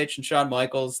Triple H and Shawn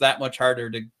Michaels that much harder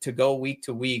to go week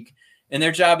to week. And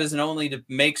their job isn't only to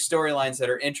make storylines that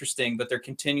are interesting, but they're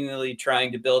continually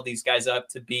trying to build these guys up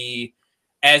to be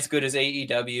as good as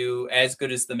AEW, as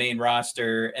good as the main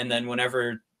roster. And then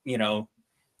whenever,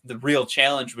 the real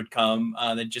challenge would come,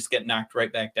 they'd just get knocked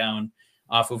right back down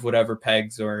off of whatever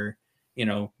pegs or,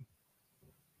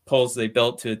 poles they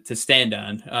built to stand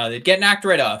on. They'd get knocked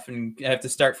right off and have to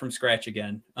start from scratch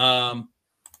again.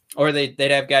 Or they'd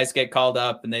have guys get called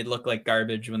up and they'd look like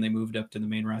garbage when they moved up to the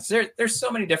main roster. There's so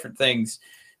many different things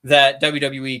that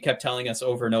WWE kept telling us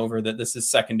over and over that this is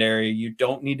secondary. You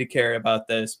don't need to care about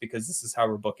this because this is how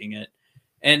we're booking it.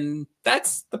 And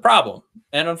that's the problem.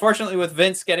 And unfortunately, with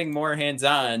Vince getting more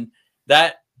hands-on,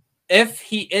 that if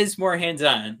he is more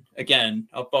hands-on, again,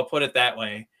 I'll put it that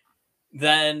way,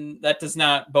 then that does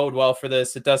not bode well for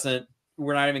this.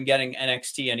 We're not even getting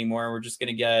NXT anymore. We're just going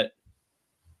to get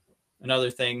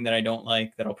another thing that I don't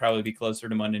like that'll probably be closer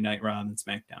to Monday Night Raw than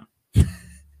SmackDown.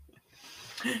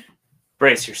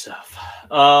 Brace yourself.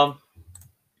 But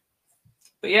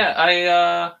yeah,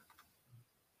 I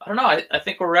don't know. I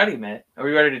think we're ready, man. Are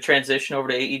we ready to transition over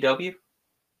to AEW?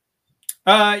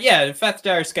 Yeah, Feth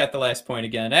Darce got the last point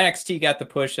again. NXT got the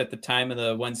push at the time of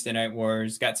the Wednesday Night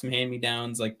Wars, got some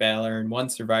hand-me-downs like Balor and won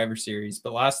Survivor Series,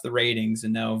 but lost the ratings,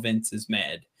 and now Vince is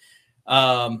mad.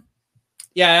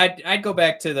 Yeah, I'd go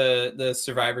back to the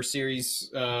Survivor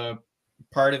Series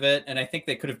part of it, and I think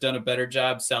they could have done a better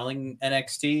job selling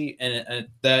NXT, and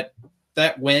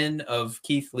that win of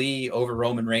Keith Lee over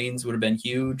Roman Reigns would have been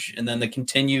huge, and then the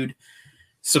continued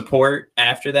support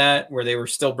after that, where they were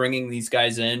still bringing these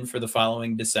guys in for the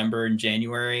following December and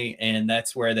January. And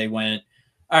that's where they went,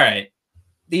 all right,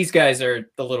 these guys are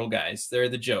the little guys. They're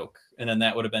the joke. And then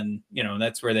that would have been,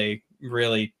 that's where they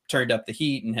really turned up the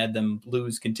heat and had them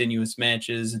lose continuous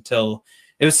matches until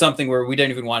it was something where we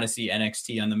didn't even want to see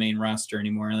NXT on the main roster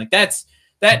anymore. Like that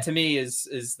to me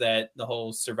is that the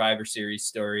whole Survivor Series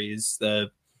story is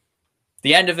the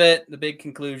end of it, the big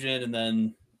conclusion, and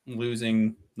then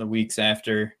losing the weeks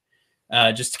after,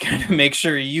 just to kind of make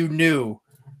sure you knew,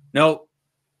 nope,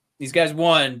 these guys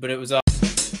won, but it was all.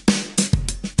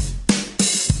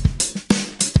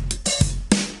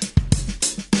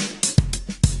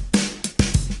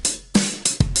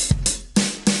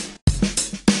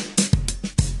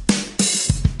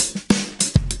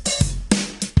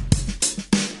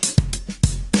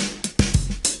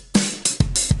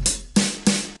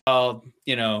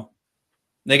 You know,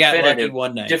 they got lucky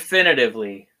one night.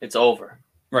 Definitively, it's over.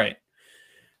 Right.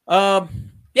 Yeah,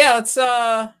 let's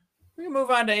we can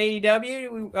move on to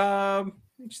AEW.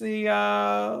 Actually,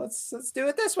 let's do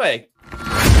it this way.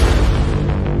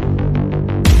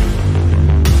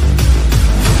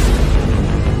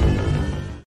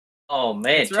 Oh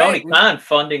man, that's Tony Khan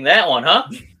funding that one, huh?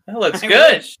 That looks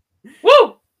good.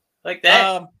 Woo! Like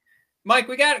that. Mike,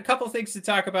 we got a couple things to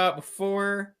talk about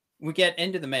before we get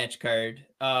into the match card,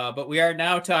 but we are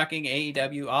now talking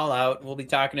AEW All Out. We'll be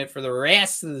talking it for the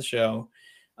rest of the show.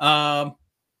 Mike,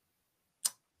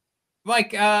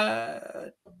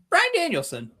 Bryan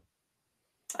Danielson.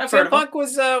 CM Punk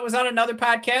was on another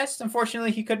podcast.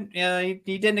 Unfortunately, he couldn't.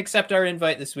 He didn't accept our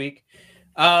invite this week.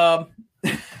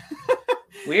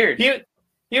 Weird.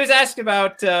 He was asked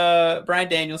about Bryan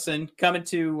Danielson coming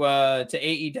to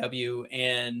AEW,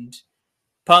 and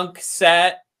Punk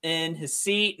sat in his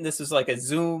seat, and this was like a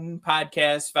Zoom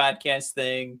podcast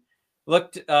thing.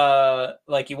 Looked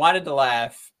like he wanted to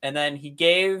laugh, and then he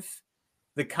gave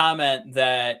the comment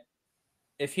that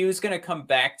if he was going to come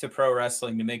back to pro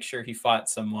wrestling to make sure he fought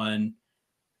someone,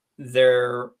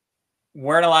 there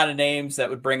weren't a lot of names that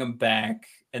would bring him back,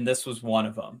 and this was one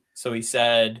of them. So he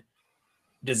said,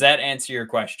 does that answer your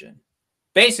question?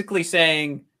 Basically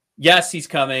saying, yes, he's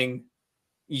coming.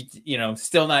 You know,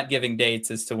 still not giving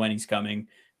dates as to when he's coming.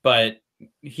 But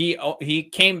he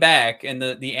came back, and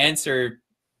the answer,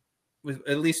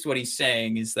 at least what he's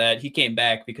saying, is that he came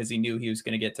back because he knew he was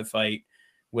going to get to fight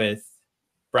with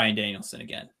Bryan Danielson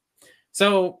again.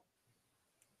 So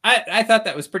I thought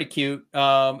that was pretty cute.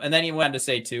 And then he went on to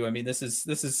say too, I mean, this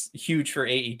is huge for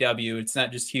AEW. It's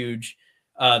not just huge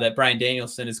that Bryan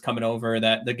Danielson is coming over,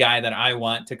 that the guy that I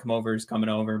want to come over is coming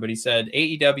over. But he said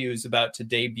AEW is about to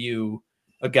debut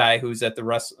a guy who's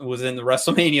was in the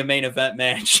WrestleMania main event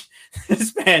match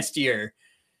this past year.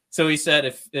 So he said,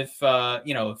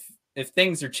 if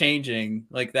things are changing,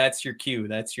 like that's your cue,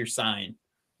 that's your sign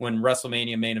when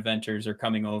WrestleMania main eventers are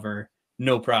coming over,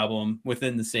 no problem,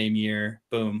 within the same year,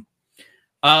 boom.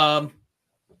 So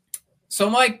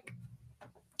Mike,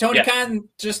 Tony Khan,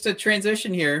 just to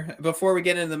transition here before we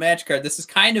get into the match card, this is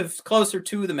kind of closer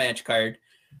to the match card.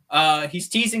 He's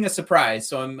teasing a surprise,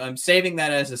 so I'm saving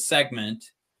that as a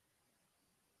segment.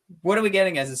 What are we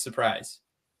getting as a surprise?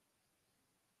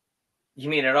 You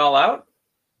mean it All Out?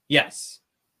 Yes.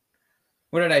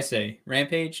 What did I say?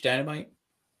 Rampage? Dynamite?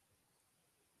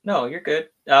 No, you're good.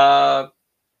 I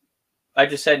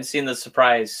just hadn't seen the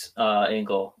surprise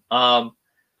angle.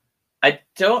 I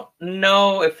don't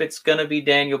know if it's going to be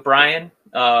Daniel Bryan.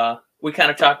 We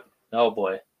kind of talked. Oh,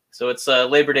 boy. So it's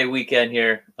Labor Day weekend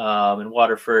here in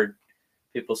Waterford.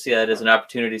 People see that as an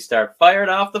opportunity to start firing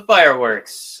off the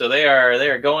fireworks. So they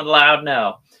are going loud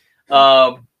now.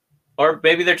 Or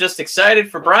maybe they're just excited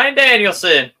for Bryan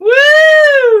Danielson.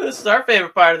 Woo! This is our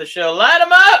favorite part of the show. Light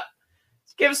them up!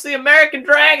 Let's give us the American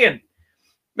Dragon.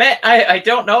 Man, I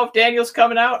don't know if Daniel's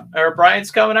coming out or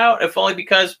Bryan's coming out, if only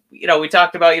because, we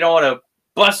talked about you don't want to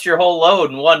bust your whole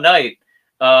load in one night.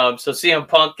 So CM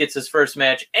Punk gets his first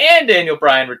match and Daniel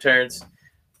Bryan returns.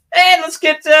 And let's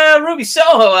get Ruby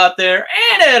Soho out there.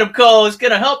 And Adam Cole is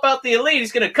going to help out the Elite.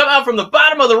 He's going to come out from the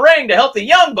bottom of the ring to help the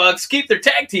Young Bucks keep their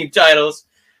tag team titles.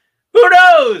 Who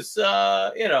knows?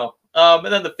 And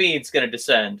then the Fiend's going to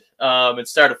descend and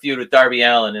start a feud with Darby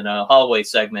Allin in a hallway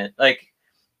segment. Like,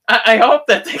 I hope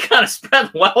that they kind of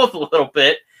spread wealth a little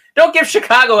bit. Don't give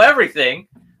Chicago everything.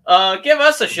 Give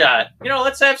us a shot.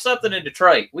 Let's have something in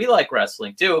Detroit. We like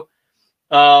wrestling too.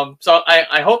 So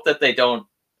I hope that they don't.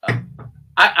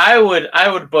 I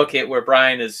would book it where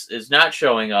Bryan is not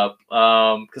showing up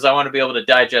because I want to be able to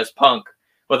digest Punk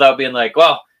without being like,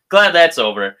 well, glad that's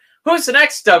over. Who's the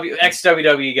next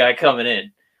ex-WWE guy coming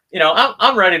in?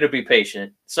 I'm ready to be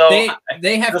patient. So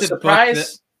they have to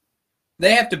surprise.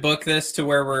 They have to book this to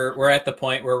where we're at the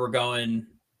point where we're going.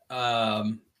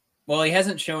 Well, Well, he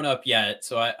hasn't shown up yet,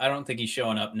 so I don't think he's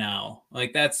showing up now.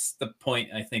 Like, that's the point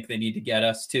I think they need to get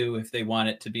us to if they want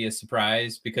it to be a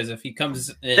surprise. Because if he comes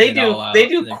in, they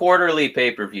do quarterly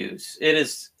pay-per-views. It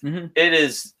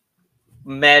is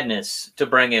madness to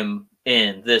bring him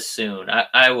in this soon.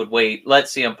 I would wait. Let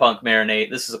CM Punk marinate.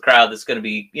 This is a crowd that's going to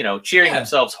be, cheering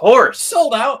themselves hoarse.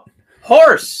 Sold out.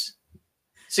 Horse.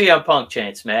 CM Punk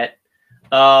chants, Matt.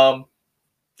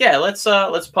 Yeah, let's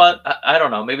punt. I don't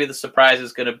know. Maybe the surprise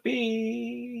is going to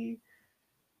be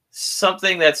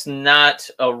something that's not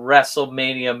a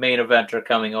WrestleMania main eventer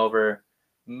coming over.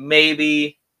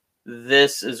 Maybe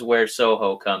this is where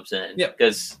Soho comes in. Yeah,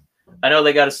 because I know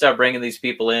they got to start bringing these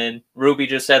people in. Ruby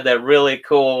just had that really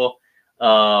cool.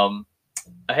 I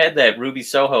had that Ruby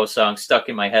Soho song stuck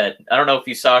in my head. I don't know if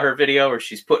you saw her video where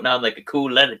she's putting on like a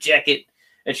cool leather jacket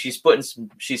and she's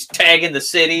tagging the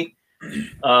city.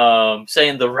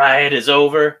 Saying the riot is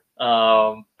over.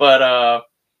 I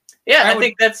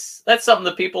think that's something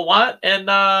that people want, and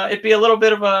it'd be a little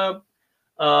bit of a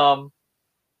lot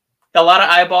of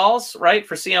eyeballs, right,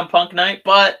 for CM Punk night,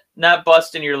 but not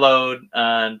busting your load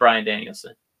on Bryan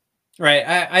Danielson. Right.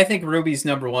 I think Ruby's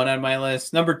number 1 on my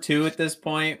list. Number 2 at this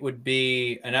point would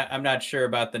be, and I'm not sure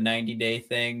about the 90-day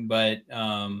thing, but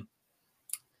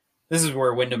this is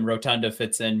where Wyndham Rotunda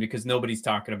fits in because nobody's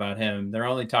talking about him. They're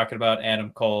only talking about Adam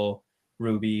Cole,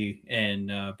 Ruby,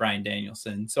 and Bryan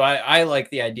Danielson. So I like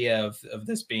the idea of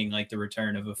this being like the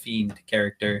return of a Fiend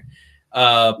character.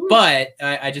 But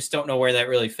I just don't know where that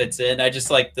really fits in. I just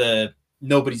like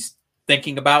nobody's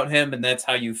thinking about him, and that's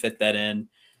how you fit that in.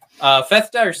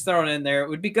 Fethdar's thrown in there. It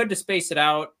would be good to space it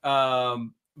out.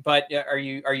 But are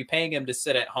you paying him to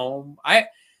sit at home?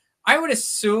 I would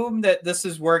assume that this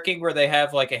is working where they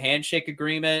have like a handshake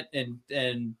agreement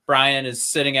and Bryan is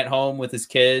sitting at home with his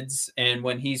kids. And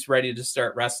when he's ready to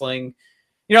start wrestling,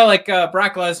 like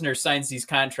Brock Lesnar signs these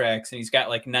contracts and he's got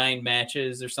like 9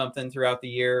 matches or something throughout the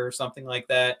year or something like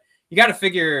that. You got to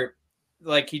figure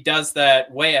like he does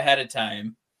that way ahead of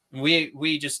time.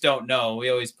 We just don't know.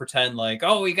 We always pretend like,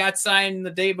 oh, we got signed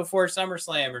the day before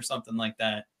SummerSlam or something like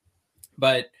that.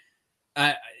 But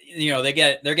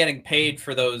they're getting paid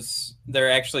for those.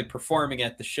 They're actually performing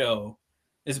at the show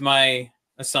is my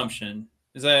assumption.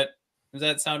 Does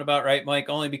that sound about right, Mike?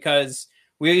 Only because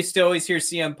we used to always hear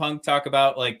CM Punk talk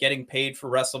about like getting paid for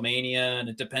WrestleMania and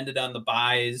it depended on the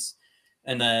buys.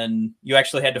 And then you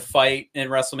actually had to fight in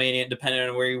WrestleMania, depending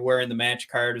on where you were in the match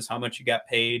card is how much you got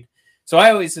paid. So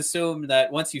I always assumed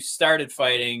that once you started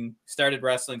fighting, started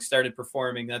wrestling, started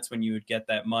performing, that's when you would get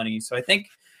that money. So I think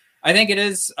it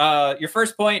is your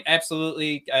first point.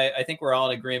 Absolutely. I think we're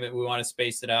all in agreement. We want to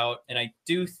space it out. And I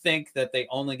do think that they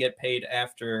only get paid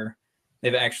after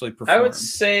they've actually performed. I would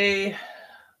say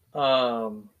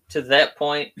to that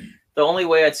point, the only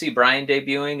way I'd see Bryan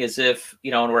debuting is if,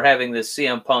 and we're having this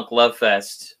CM Punk love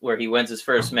fest where he wins his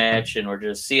first match and we're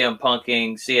just CM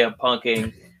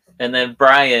punking. And then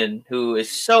Bryan, who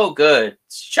is so good,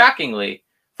 shockingly,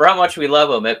 for how much we love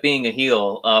him at being a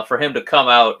heel, for him to come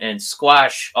out and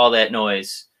squash all that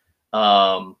noise,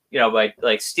 by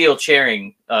like steel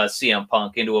chairing CM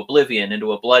Punk into oblivion,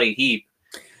 into a bloody heap.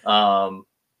 That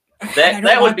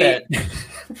would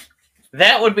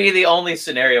be the only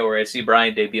scenario where I see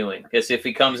Bryan debuting, because if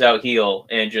he comes out heel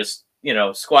and just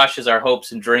squashes our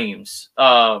hopes and dreams,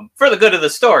 for the good of the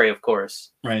story, of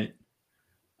course. Right.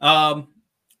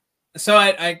 So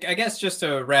I guess just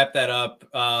to wrap that up,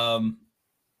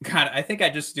 God, I think I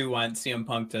just do want CM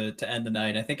Punk to end the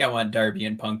night. I think I want Darby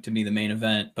and Punk to be the main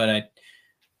event, but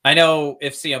I know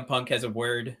if CM Punk has a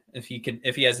word, if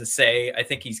he has a say, I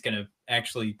think he's going to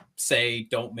actually say,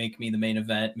 don't make me the main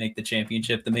event, make the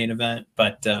championship the main event.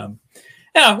 But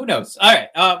yeah, who knows? All right.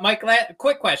 Mike,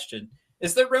 quick question.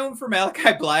 Is there room for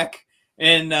Malachi Black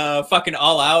in fucking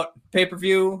All Out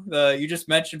pay-per-view? You just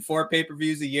mentioned 4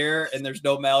 pay-per-views a year and there's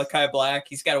no Malachi Black.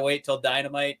 He's got to wait till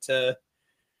Dynamite to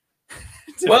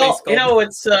well,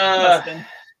 it's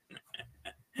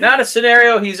not a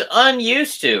scenario he's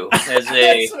unused to as a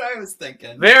That's what I was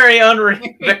thinking. Very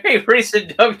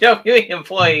recent WWE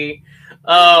employee.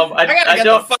 I gotta get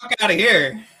the fuck out of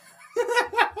here.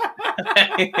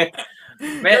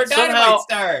 Man, You're a Dynamite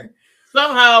star.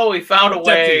 Somehow we found a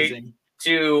way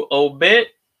to omit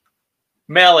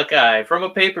Malachi from a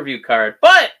pay-per-view card,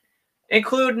 but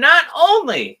include not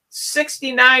only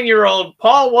 69-year-old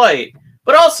Paul White,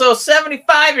 but also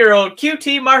 75-year-old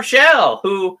QT Marshall,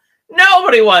 who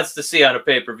nobody wants to see on a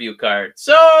pay-per-view card.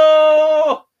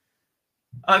 So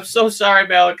I'm so sorry,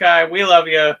 Malachi. We love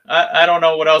you. I don't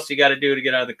know what else you got to do to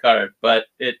get on the card, but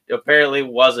it apparently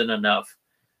wasn't enough.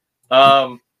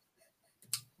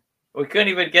 We couldn't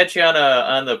even get you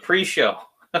on the pre-show.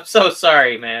 I'm so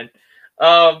sorry, man.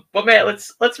 But man,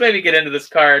 let's maybe get into this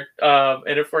card.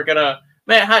 And if we're gonna,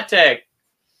 man, hot tag.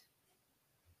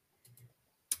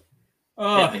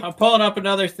 Oh, I'm pulling up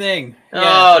another thing.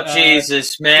 Oh,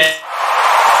 Jesus, man.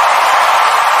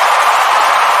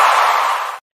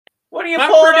 What are you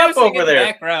pulling up over there?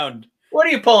 Background. What are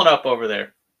you pulling up over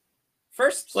there?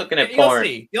 First, just looking at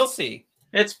porn. You'll see.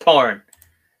 It's porn.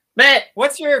 Matt,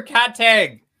 what's your hot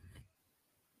tag?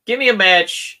 Give me a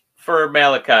match for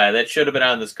Malachi that should have been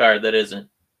on this card that isn't.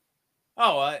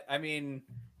 Oh, I mean,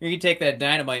 you can take that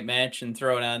Dynamite match and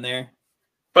throw it on there.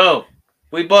 Boom.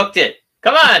 We booked it.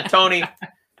 Come on, Tony.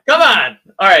 Come on.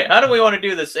 All right. How do we want to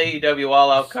do this AEW All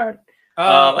Out card?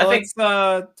 I think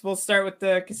we'll start with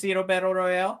the Casino Battle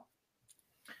Royale.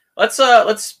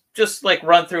 Let's just like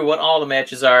run through what all the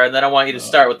matches are, and then I want you to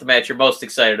start with the match you're most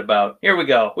excited about. Here we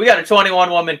go. We got a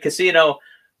 21-woman Casino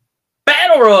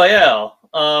Battle Royale.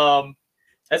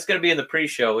 That's going to be in the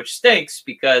pre-show, which stinks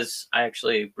because I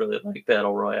actually really like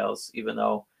Battle Royales, even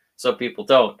though some people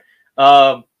don't.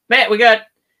 Matt, we got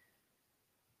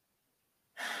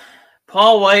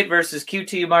Paul White versus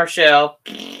QT Marshall.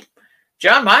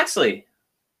 Jon Moxley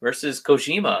versus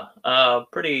Kojima.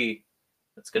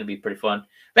 That's going to be pretty fun.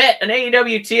 Matt, an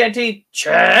AEW TNT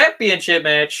Championship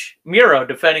match. Miro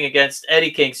defending against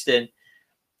Eddie Kingston.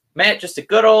 Matt, just a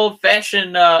good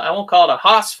old-fashioned, I won't call it a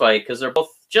hoss fight because they're both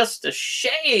just a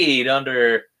shade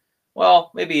under,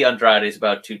 well, maybe Andrade's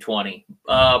about 220.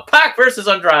 Pac versus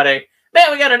Andrade.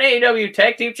 Matt, we got an AEW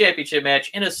Tag Team Championship match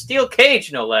in a steel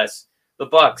cage, no less. The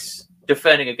Bucks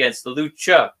defending against the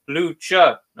Lucha.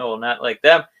 No, not like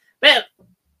them. Matt,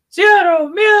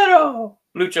 Zero Miedo.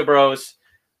 Lucha Bros.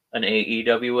 An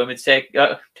AEW Women's Tag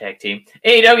Team.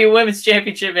 AEW Women's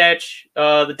Championship match.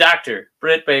 The Doctor,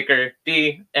 Britt Baker,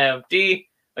 DMD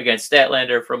against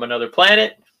Statlander from Another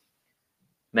Planet.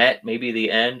 Matt, maybe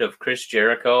the end of Chris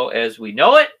Jericho as we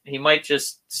know it. He might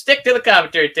just stick to the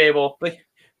commentary table.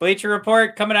 Bleacher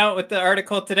Report coming out with the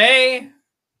article today.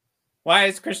 Why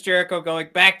is Chris Jericho going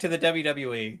back to the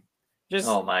WWE?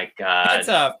 Oh my God. That's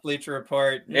a Bleacher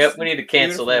Report. Yep, we need to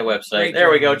cancel that website.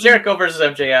 There we go. Jericho versus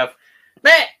MJF.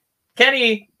 Matt,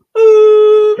 Kenny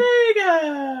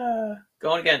Omega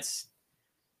going against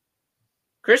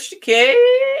Christian Cage.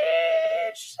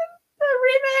 The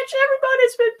rematch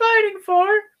everybody's been fighting for.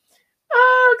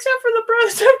 Except for the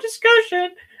Brothers of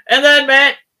Discussion. And then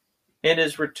Matt, in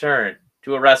his return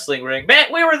to a wrestling ring. Matt,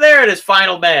 we were there at his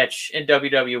final match in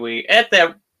WWE at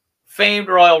that famed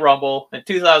Royal Rumble in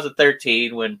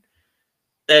 2013 when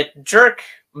that jerk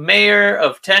mayor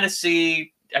of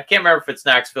Tennessee, I can't remember if it's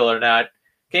Knoxville or not,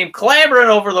 came clambering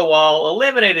over the wall,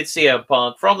 eliminated CM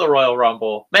Punk from the Royal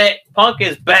Rumble. Matt, Punk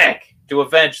is back to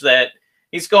avenge that.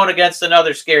 He's going against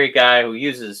another scary guy who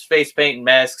uses face paint and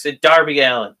masks, and Darby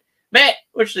Allin. Matt,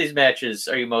 which of these matches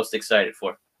are you most excited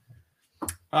for?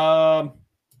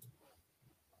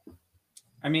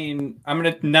 I mean, I'm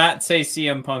going to not say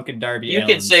CM Punk and Darby Allin.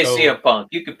 You can say CM Punk.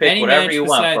 You can pick whatever you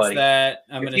want, buddy. That,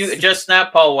 just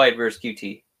not Paul White versus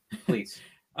QT, please.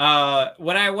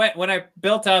 When I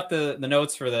built out the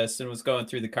notes for this and was going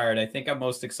through the card, I think I'm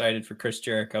most excited for Chris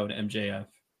Jericho and MJF.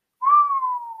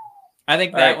 I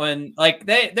think that one, like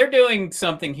they're doing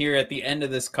something here at the end of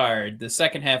this card, the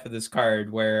second half of this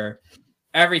card, where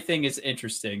everything is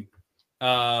interesting.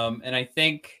 And I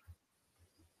think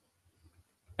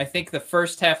the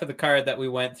first half of the card that we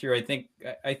went through, I think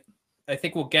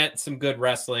we'll get some good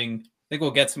wrestling. I think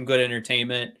we'll get some good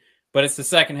entertainment. But it's the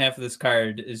second half of this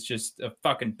card is just a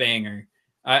fucking banger.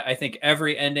 I think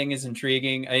every ending is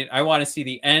intriguing. I want to see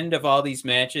the end of all these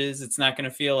matches. It's not going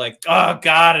to feel like, oh,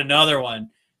 God, another one.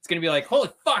 It's going to be like, holy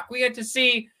fuck, we get to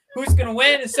see who's going to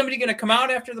win. Is somebody going to come out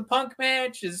after the Punk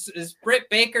match? Is Britt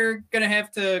Baker going to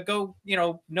have to go,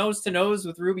 nose to nose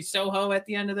with Ruby Soho at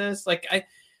the end of this? Like,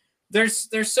 there's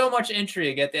so much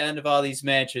intrigue at the end of all these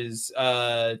matches.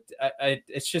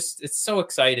 It's so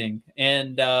exciting.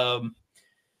 And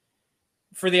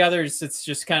for the others, it's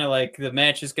just kind of like the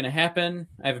match is going to happen.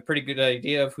 I have a pretty good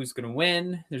idea of who's going to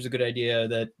win. There's a good idea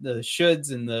that the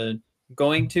shoulds and the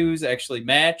going tos actually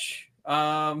match.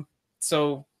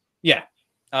 So yeah.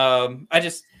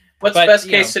 What's best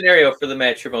case scenario for the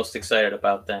match you're most excited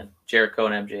about then? Jericho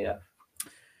and MJF.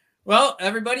 Well,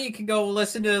 everybody, you can go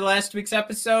listen to last week's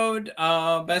episode.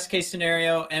 Best case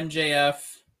scenario, MJF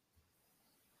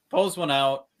pulls one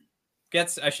out.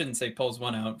 Pulls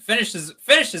one out.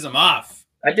 Finishes him off.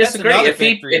 I disagree.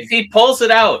 If he pulls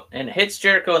it out and hits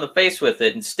Jericho in the face with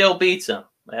it and still beats him,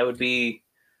 that would be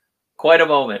quite a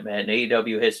moment, man, in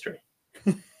AEW history.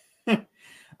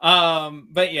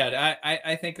 But yeah,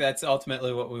 I think that's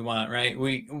ultimately what we want, right?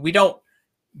 We don't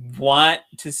want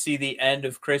to see the end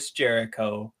of Chris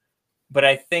Jericho, but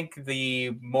I think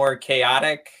the more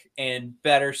chaotic and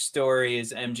better story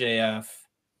is MJF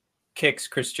kicks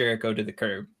Chris Jericho to the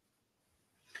curb.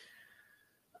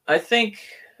 I think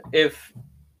if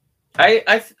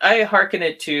I hearken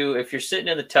it to if you're sitting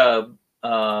in the tub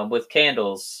with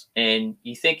candles and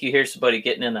you think you hear somebody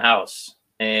getting in the house,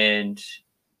 and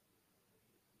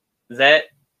that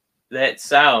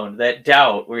sound, that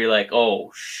doubt where you're like,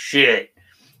 oh shit,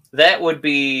 that would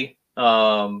be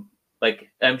like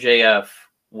MJF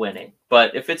winning.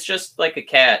 But if it's just like a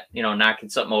cat, knocking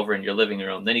something over in your living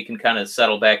room, then you can kind of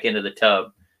settle back into the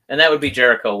tub, and that would be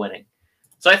Jericho winning.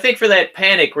 So I think for that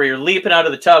panic where you're leaping out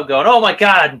of the tub going, oh my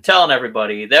God, and telling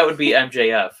everybody, that would be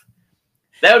MJF.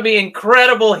 That would be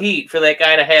incredible heat for that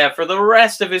guy to have for the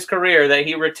rest of his career, that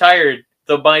he retired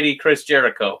the mighty Chris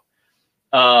Jericho.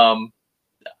 I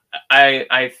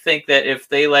think that if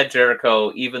they let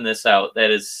Jericho even this out,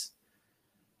 that is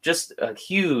just a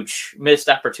huge missed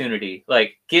opportunity.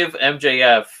 Like, give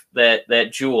MJF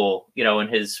that jewel, in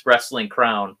his wrestling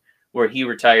crown, where he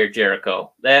retired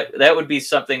Jericho. That would be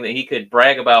something that he could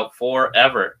brag about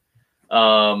forever.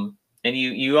 And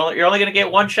you're only going to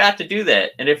get one shot to do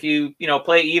that. And if you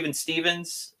play even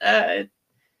Stevens,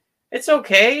 it's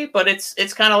okay, but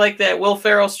it's kind of like that Will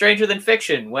Ferrell Stranger Than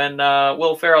Fiction, when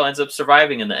Will Ferrell ends up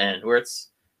surviving in the end, where it's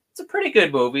a pretty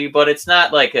good movie, but it's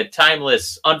not like a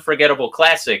timeless, unforgettable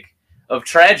classic of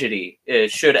tragedy.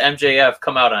 Should MJF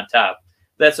come out on top,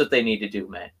 that's what they need to do,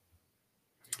 man.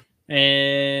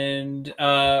 And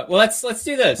well, let's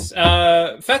do this.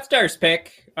 Fethdar's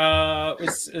pick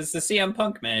is the CM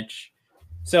Punk match.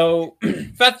 So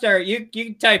Fethdar,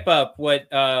 you type up what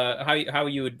how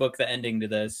you would book the ending to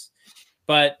this.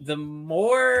 But the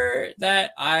more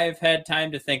that I've had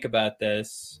time to think about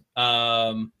this,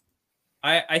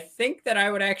 I think that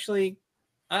I would actually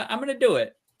I'm going to do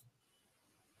it.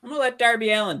 I'm going to let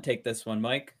Darby Allin take this one,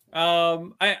 Mike.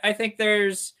 I think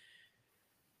there's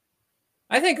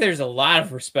a lot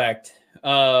of respect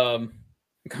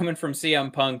coming from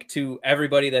CM Punk to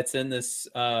everybody that's in this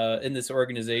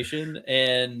organization,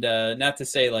 and not to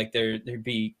say like there'd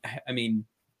be. I mean,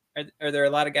 are there a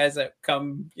lot of guys that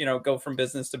come, go from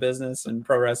business to business and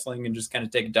pro wrestling and just kind of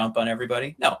take a dump on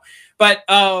everybody? No, but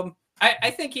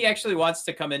I think he actually wants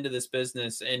to come into this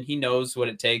business, and he knows what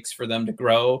it takes for them to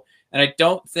grow. And I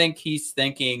don't think he's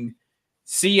thinking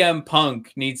CM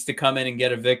Punk needs to come in and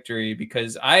get a victory,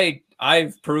 because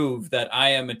I've proved that I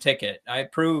am a ticket. I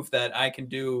prove that I can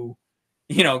do,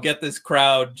 get this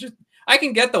crowd. I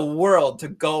can get the world to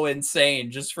go insane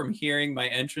just from hearing my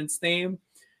entrance theme.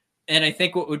 And I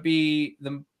think what would be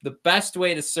the best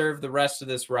way to serve the rest of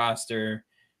this roster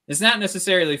is not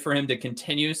necessarily for him to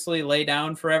continuously lay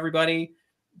down for everybody,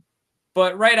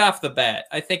 but right off the bat,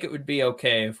 I think it would be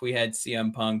okay if we had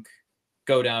CM Punk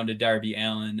go down to Darby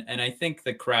Allin, and I think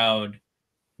the crowd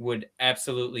would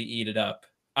absolutely eat it up.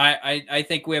 I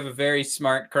think we have a very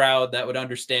smart crowd that would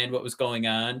understand what was going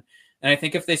on, and I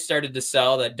think if they started to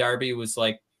sell that Darby was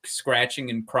like scratching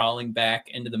and crawling back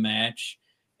into the match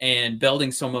and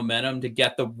building some momentum to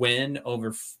get the win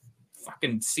over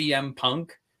fucking CM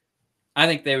Punk, I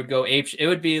think they would go ape. It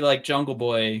would be like Jungle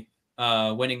Boy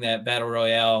winning that Battle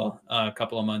Royale a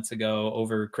couple of months ago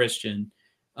over Christian.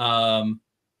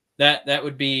 That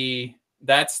would be,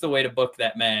 that's the way to book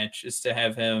that match, is to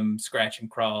have him scratch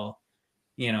and crawl,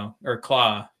 or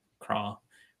claw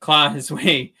his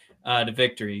way to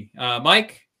victory.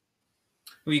 Mike,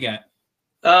 who you got?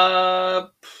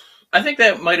 I think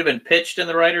that might have been pitched in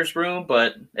the writer's room,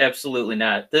 but absolutely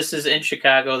not. This is in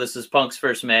Chicago. This is Punk's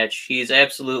first match. He's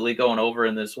absolutely going over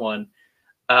in this one.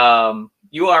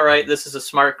 You are right. This is a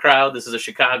smart crowd. This is a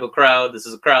Chicago crowd. This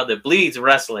is a crowd that bleeds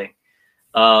wrestling.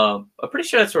 I'm pretty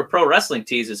sure that's where Pro Wrestling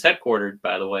Tees is headquartered,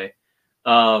 by the way.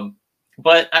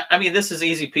 But I mean, this is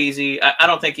easy peasy. I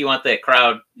don't think you want that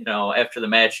crowd, after the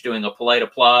match doing a polite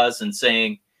applause and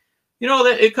saying,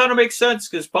 that it kind of makes sense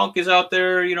because Punk is out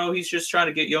there, he's just trying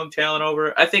to get young talent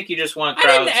over. I think you just want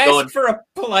crowds I didn't ask for a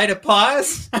polite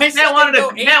applause. Matt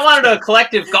wanted a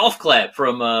collective golf clap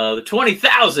from the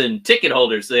 20,000 ticket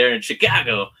holders there in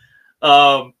Chicago.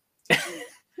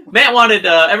 Matt wanted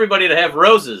everybody to have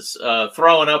roses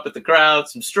throwing up at the crowd,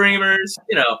 some streamers,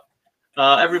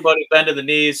 everybody bend to the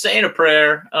knees, saying a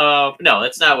prayer. No,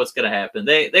 that's not what's going to happen.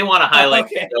 They want to highlight.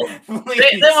 Okay.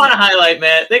 They want to highlight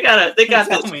Matt. They got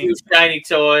this huge shiny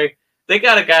toy. They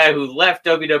got a guy who left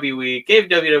WWE, gave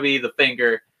WWE the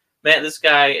finger. Matt, this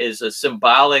guy is a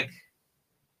symbolic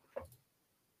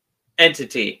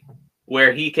entity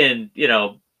where he can,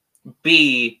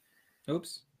 be.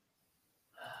 Oops.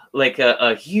 Like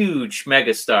a huge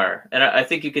megastar. And I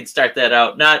think you could start that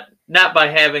out, not not by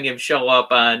having him show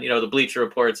up on, the Bleacher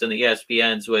Reports and the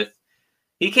ESPNs with,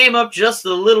 he came up just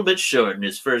a little bit short in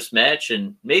his first match,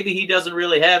 and maybe he doesn't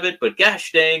really have it, but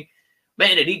gosh dang,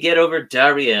 man, did he get over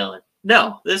Darby Allin?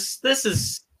 No, this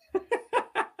is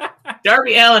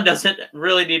Darby Allin doesn't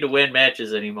really need to win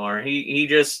matches anymore. He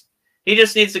just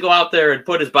needs to go out there and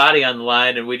put his body on the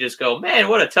line, and we just go, man,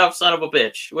 what a tough son of a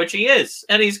bitch, which he is,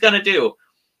 and he's gonna do.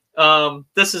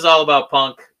 This is all about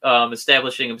Punk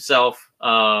establishing himself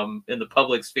in the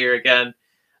public sphere again,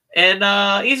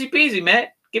 and easy peasy,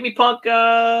 Matt. Give me Punk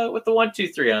with the 1, 2,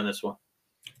 3 on this one.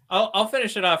 I'll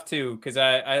finish it off too, because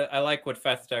I like what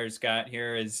Fethstar's got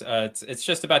here. Is it's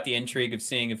just about the intrigue of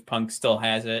seeing if Punk still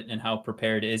has it and how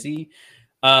prepared is he.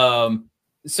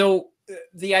 So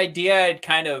the idea I'd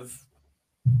kind of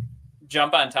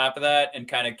jump on top of that and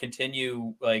kind of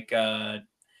continue like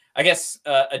I guess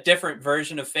a different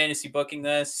version of fantasy booking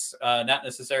this, not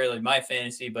necessarily my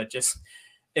fantasy, but just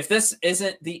if this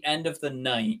isn't the end of the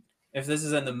night, if this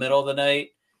is in the middle of the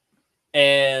night,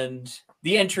 and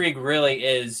the intrigue really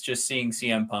is just seeing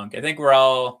CM Punk. I think we're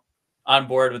all on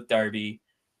board with Darby.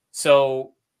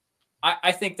 So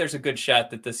I think there's a good shot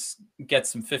that this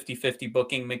gets some 50-50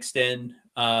 booking mixed in.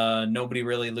 Nobody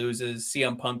really loses.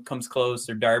 CM Punk comes close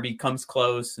or Darby comes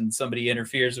close and somebody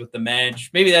interferes with the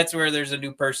match. Maybe that's where there's a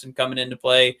new person coming into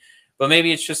play. But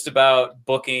maybe it's just about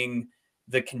booking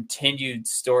the continued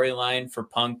storyline for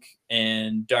Punk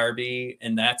and Darby,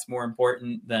 and that's more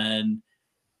important than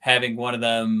having one of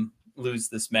them lose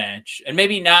this match. And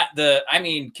maybe not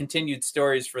continued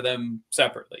stories for them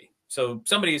separately. So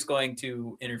somebody's going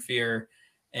to interfere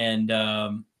and,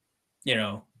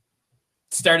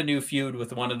 start a new feud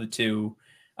with one of the two.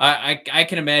 I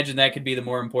can imagine that could be the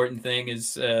more important thing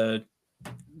is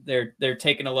they're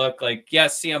taking a look like,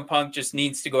 yes, CM Punk just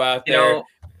needs to go out there,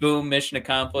 boom, mission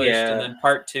accomplished. Yeah. And then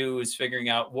part 2 is figuring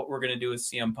out what we're going to do with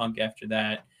CM Punk after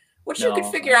that, which you could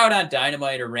figure out on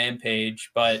Dynamite or Rampage.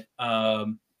 But,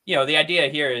 the idea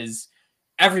here is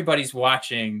everybody's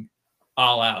watching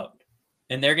All Out.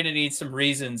 And they're going to need some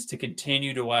reasons to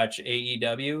continue to watch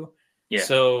AEW. Yeah.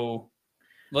 So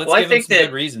let's give them some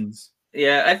good reasons.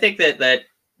 Yeah, I think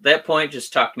that point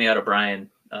just talked me out of Bryan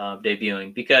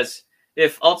debuting, because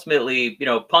if ultimately,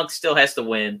 Punk still has to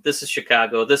win, this is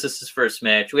Chicago, this is his first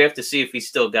match, we have to see if he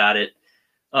still got it.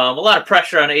 A lot of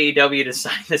pressure on AEW to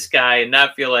sign this guy and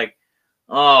not feel like,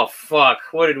 oh, fuck,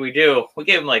 what did we do? We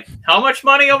gave him, how much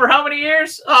money over how many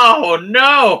years? Oh,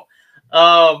 no!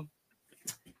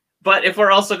 But if we're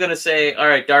also going to say, all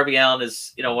right, Darby Allin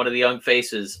is, one of the young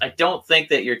faces, I don't think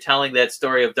that you're telling that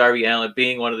story of Darby Allin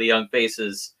being one of the young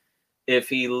faces if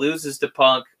he loses to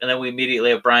Punk and then we immediately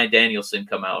have Bryan Danielson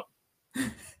come out.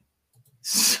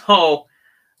 So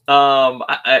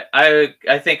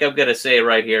I think I'm going to say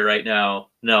right here, right now,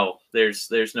 no,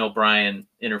 there's no Bryan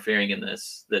interfering in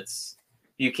this.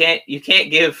 You can't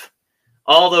give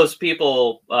all those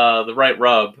people the right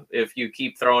rub if you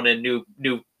keep throwing in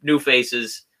new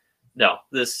faces. No,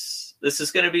 this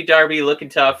is going to be Darby looking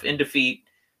tough in defeat,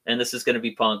 and this is going to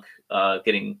be Punk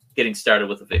getting started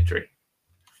with a victory.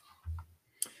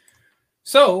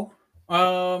 So,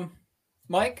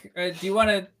 Mike, do you want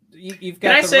to? You've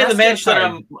got. Can I say the match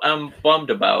that I'm bummed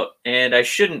about, and I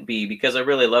shouldn't be because I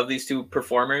really love these two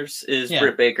performers, is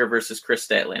Britt Baker versus Chris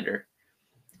Statlander.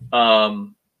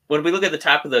 When we look at the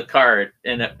top of the card,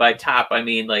 and by top I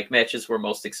mean matches we're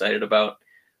most excited about.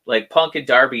 Punk and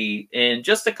Darby in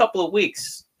just a couple of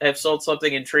weeks have sold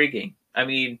something intriguing. I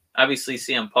mean, obviously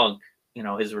CM Punk,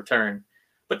 his return,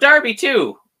 but Darby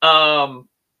too,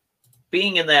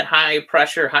 being in that high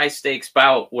pressure, high stakes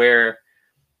bout where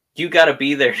you got to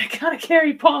be there to kind of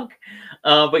carry Punk,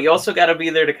 but you also got to be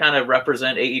there to kind of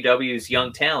represent AEW's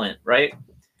young talent, right?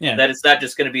 Yeah. That it's not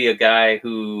just going to be a guy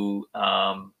who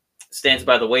stands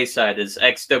by the wayside as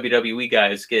ex-WWE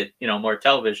guys get, more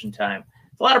television time.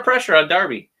 It's a lot of pressure on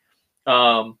Darby.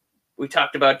 We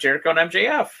talked about Jericho and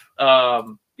MJF.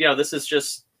 This is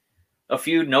just a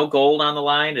feud, no gold on the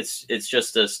line. It's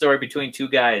just a story between two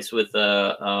guys with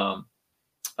a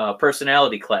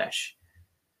personality clash.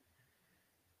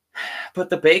 But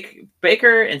the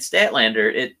Baker and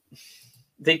Statlander,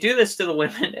 they do this to the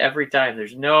women every time.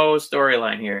 There's no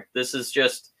storyline here. This is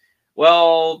just,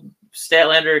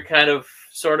 Statlander kind of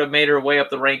sort of made her way up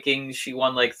the rankings. She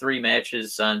won 3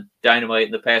 matches on Dynamite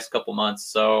in the past couple months.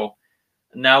 So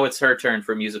now it's her turn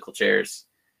for musical chairs.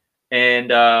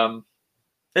 And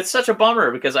it's such a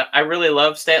bummer because I really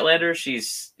love Statlander.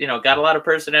 She's, got a lot of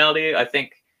personality. I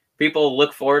think people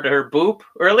look forward to her boop,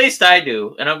 or at least I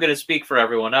do. And I'm going to speak for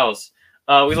everyone else.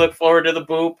 We look forward to the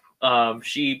boop.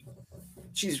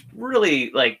 She's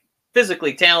really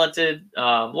physically talented.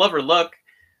 Love her look.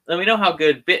 and we know how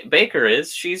good Baker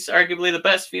is. She's arguably the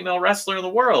best female wrestler in the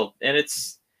world, and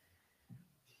it's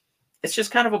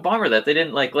just kind of a bummer that they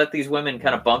didn't like let these women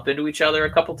kind of bump into each other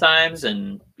a couple times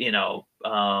and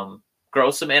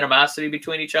grow some animosity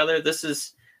between each other. This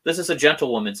is a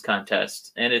gentlewoman's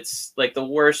contest, and it's like the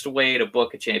worst way to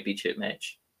book a championship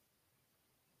match.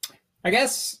 I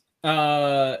guess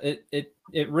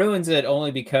it ruins it only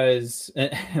because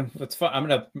it's fun. I'm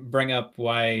gonna bring up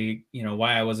why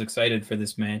I was excited for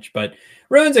this match, but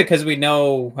ruins it because we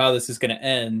know how this is gonna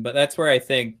end. But that's where I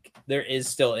think there is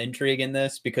still intrigue in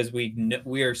this, because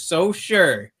we are so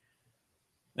sure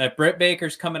that Britt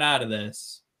Baker's coming out of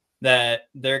this, that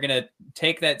they're gonna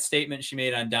take that statement she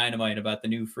made on Dynamite about the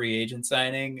new free agent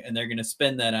signing, and they're gonna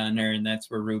spin that on her, and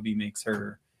that's where Ruby makes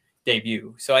her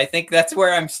debut. So I think that's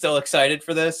where I'm still excited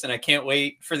for this, and I can't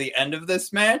wait for the end of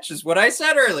this match, is what I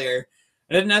said earlier.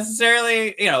 I didn't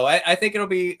necessarily, I think it'll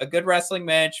be a good wrestling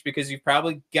match, because you've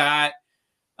probably got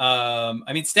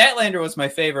Statlander was my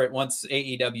favorite once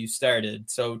AEW started.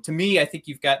 So to me, I think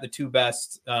you've got the two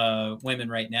best women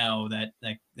right now that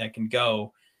can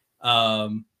go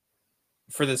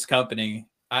for this company.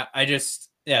 I just,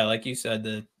 like you said,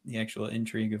 the actual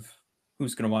intrigue of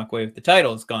who's going to walk away with the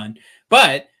title is gone.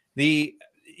 But if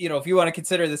you want to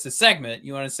consider this a segment,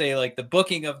 you want to say like the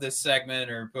booking of this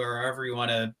segment, or however you want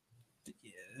to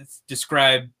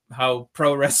describe how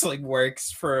pro wrestling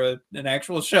works for an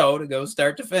actual show to go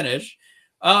start to finish.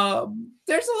 There's a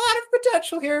lot of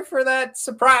potential here for that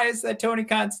surprise that Tony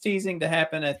Khan's teasing to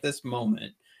happen at this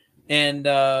moment. And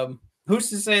who's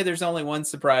to say there's only one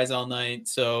surprise all night?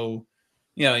 So,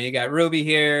 you got Ruby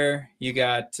here, you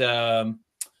got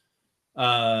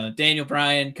Daniel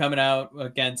Bryan coming out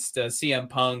against CM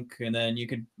Punk, and then you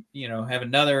could have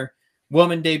another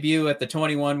woman debut at the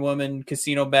 21 woman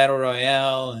Casino Battle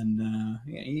Royale, and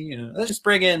let's just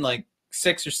bring in like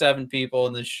 6 or 7 people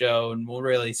in this show, and we'll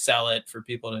really sell it for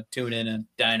people to tune in on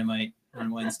Dynamite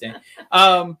on Wednesday.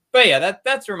 But yeah,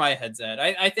 that's where my head's at.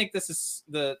 I think this is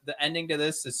the ending to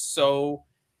this is so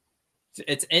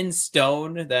it's in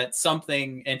stone that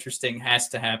something interesting has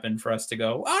to happen for us to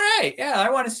go, all right, I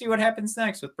want to see what happens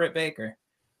next with Britt Baker.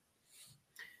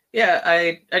 Yeah,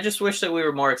 I just wish that we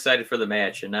were more excited for the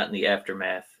match and not in the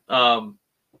aftermath. I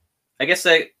guess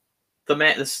the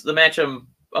match I'm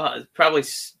probably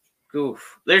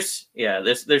goof. There's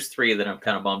 3 that I'm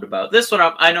kind of bummed about. This one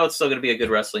I know it's still going to be a good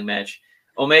wrestling match.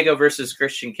 Omega versus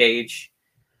Christian Cage.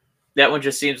 That one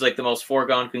just seems like the most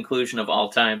foregone conclusion of all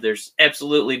time. There's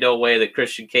absolutely no way that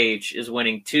Christian Cage is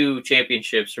winning 2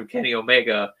 championships from Kenny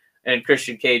Omega, and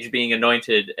Christian Cage being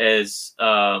anointed as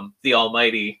the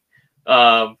Almighty,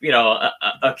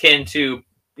 akin to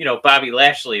Bobby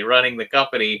Lashley running the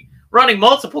company, running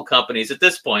multiple companies at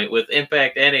this point with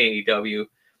Impact and AEW.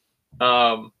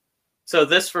 So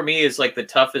this for me is like the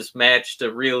toughest match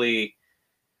to really,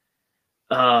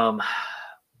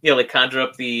 conjure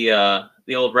up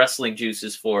the old wrestling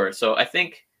juices for. So I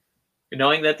think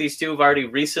knowing that these two have already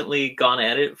recently gone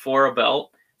at it for a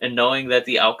belt, and knowing that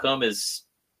the outcome is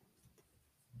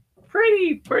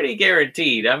pretty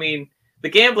guaranteed. I mean, the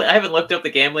gambling, I haven't looked up the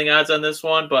gambling odds on this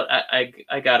one, but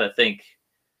I gotta think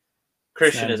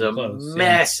Christian is a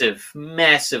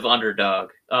massive underdog.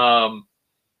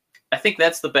 I think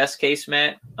that's the best case,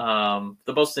 Matt.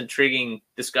 The most intriguing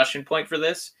discussion point for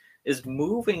this is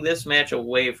moving this match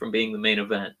away from being the main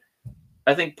event.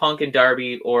 I think Punk and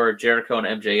Darby or Jericho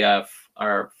and MJF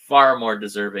are far more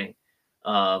deserving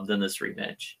than this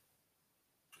rematch.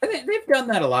 They've done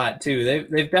that a lot too.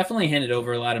 They've definitely handed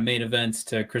over a lot of main events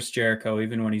to Chris Jericho,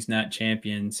 even when he's not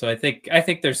champion. So I think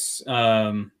there's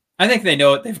I think they know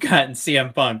what they've got in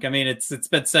CM Punk. I mean, it's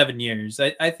been 7 years.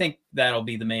 I think that'll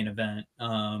be the main event.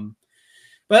 But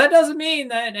that doesn't mean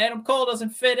that Adam Cole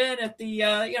doesn't fit in at the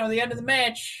the end of the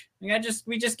match.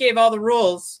 We just gave all the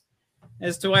rules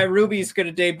as to why Ruby's going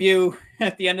to debut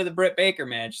at the end of the Britt Baker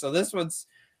match. So this one's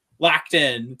locked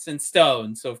in. It's in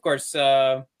stone. So of course, we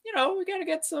got to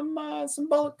get some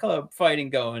Bullet Club fighting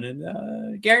going,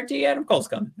 and guarantee Adam Cole's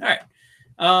coming. All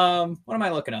right. What am I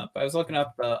looking up? I was looking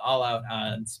up the All Out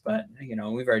odds, but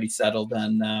we've already settled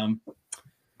on.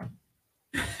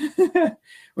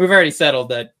 We've already settled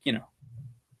that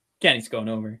Kenny's going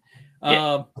over.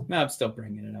 Yeah. I'm still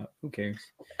bringing it up. Who cares?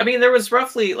 I mean, there was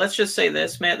roughly, let's just say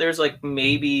this, Matt, there's like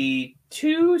maybe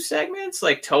 2 segments,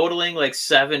 like totaling like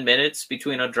 7 minutes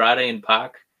between Andrade and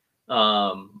Pac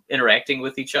interacting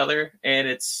with each other. And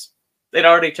they'd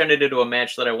already turned it into a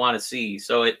match that I want to see.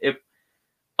 So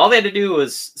all they had to do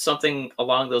was something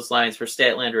along those lines for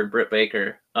Statlander and Britt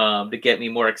Baker to get me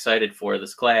more excited for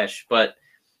this clash. But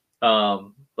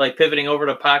like pivoting over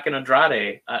to Pac and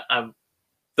Andrade,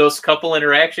 those couple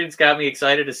interactions got me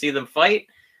excited to see them fight.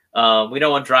 We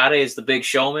know Andrade is the big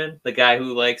showman, the guy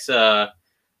who likes,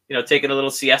 taking a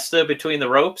little siesta between the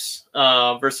ropes,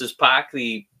 versus Pac,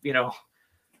 the,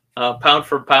 pound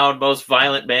for pound most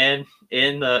violent man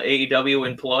in the AEW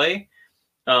employ.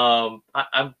 I'm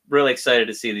really excited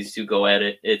to see these two go at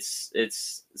it.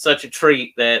 It's such a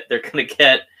treat that they're going to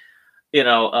get,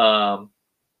 a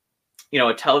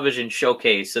television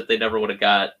showcase that they never would have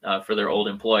got for their old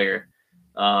employer.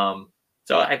 I'm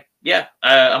a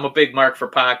big mark for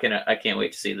Pac, and I can't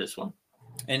wait to see this one.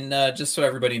 And just so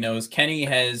everybody knows, Kenny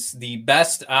has the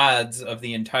best odds of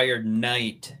the entire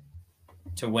night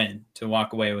to win, to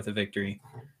walk away with a victory.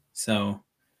 So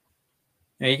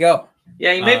there you go.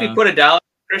 Yeah, you maybe put $1,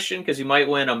 Christian, because you might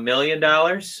win $1 million,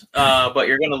 but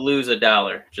you're going to lose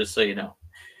 $1, just so you know.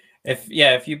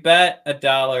 If you bet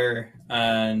 $1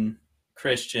 on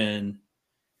Christian,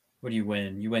 what do you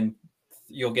win?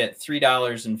 You'll get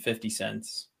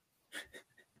 $3.50.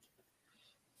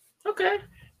 Okay.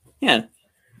 Yeah.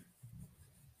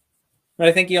 But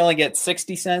I think you only get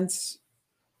 60 cents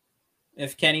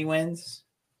if Kenny wins.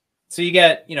 So you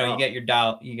get, you get your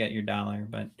dollar,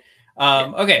 but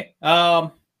okay.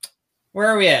 Where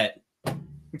are we at?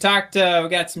 We talked, we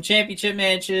got some championship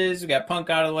matches. We got Punk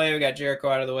out of the way. We got Jericho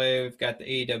out of the way. We've got the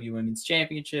AEW Women's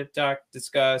Championship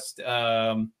discussed.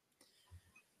 Did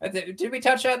we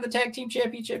touch on the Tag Team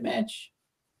Championship match?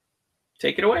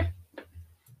 Take it away.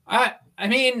 I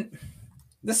mean,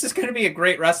 this is going to be a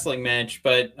great wrestling match,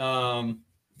 but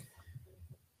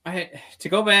to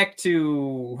go back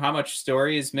to how much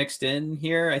story is mixed in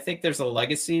here, I think there's a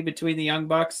legacy between the Young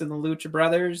Bucks and the Lucha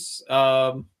Brothers.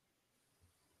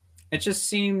 It just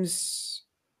seems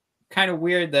kind of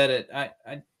weird that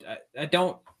I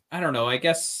don't know. I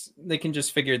guess they can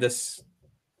just figure this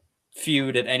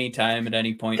feud at any time, at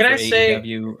any point. Can I say,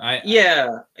 AEW. I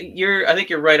think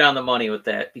you're right on the money with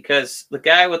that, because the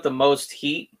guy with the most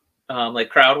heat, like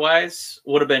crowd wise,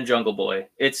 would have been Jungle Boy.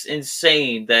 It's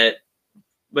insane that,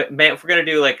 but man, if we're gonna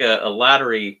do like a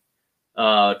lottery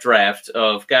draft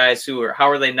of guys how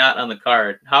are they not on the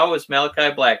card? How is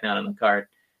Malachi Black not on the card?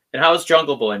 And how is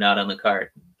Jungle Boy not on the card?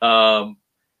 When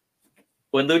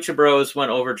Lucha Bros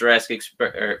went over Jurassic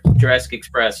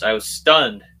Express, I was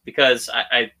stunned, because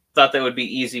I thought that would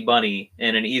be easy money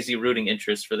and an easy rooting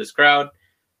interest for this crowd.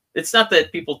 It's not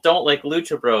that people don't like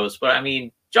Lucha Bros, but I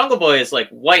mean, Jungle Boy is like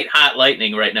white hot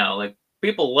lightning right now. Like,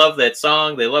 people love that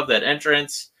song. They love that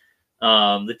entrance.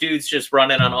 The dude's just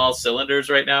running on all cylinders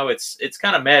right now. It's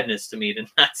kind of madness to me to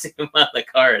not see him on the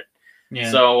card.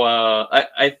 Yeah. So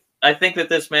I think that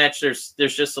this match, there's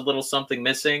just a little something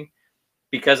missing,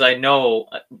 because I know,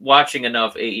 watching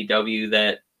enough AEW,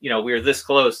 that we were this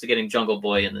close to getting Jungle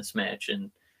Boy in this match,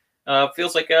 and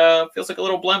feels like a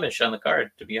little blemish on the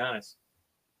card, to be honest.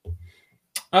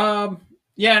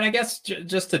 Yeah, and I guess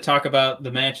just to talk about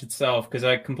the match itself, because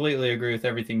I completely agree with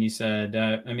everything you said.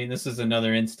 I mean, this is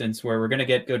another instance where we're going to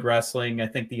get good wrestling. I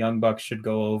think the Young Bucks should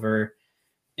go over,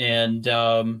 and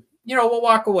we'll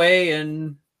walk away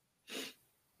and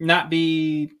not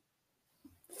be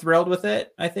thrilled with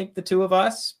it. I think the two of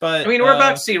us, but I mean, we're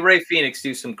about to see Ray Phoenix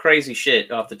do some crazy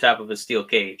shit off the top of a steel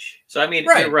cage. So I mean,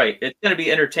 You're right. It's going to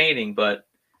be entertaining, but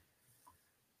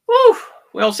whew,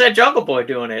 we all said Jungle Boy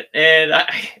doing it, and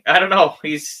I don't know.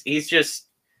 He's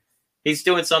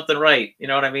doing something right. You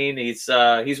know what I mean?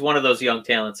 He's one of those young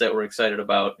talents that we're excited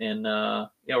about, and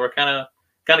we're kind of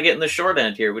getting the short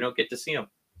end here. We don't get to see him.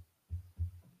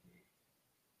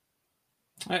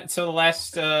 All right. So the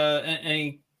last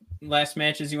any last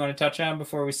matches you want to touch on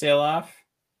before we sail off?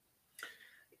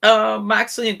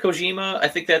 Moxley and Kojima, I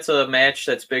think that's a match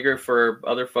that's bigger for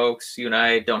other folks. You and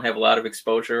I don't have a lot of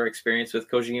exposure or experience with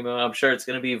Kojima. I'm sure it's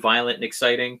going to be violent and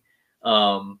exciting.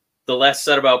 The less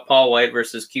said about Paul White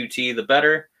versus QT, the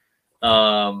better.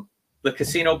 The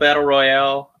Casino Battle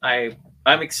Royale,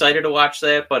 I'm excited to watch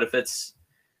that, but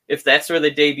if that's where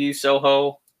they debut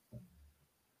Soho,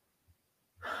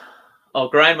 I'll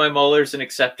grind my molars and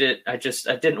accept it. I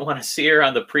didn't want to see her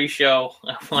on the pre-show.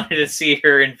 I wanted to see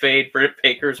her invade Britt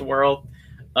Baker's world.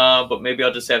 But maybe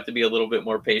I'll just have to be a little bit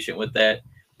more patient with that.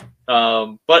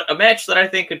 But a match that I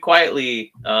think could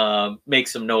quietly make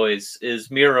some noise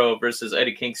is Miro versus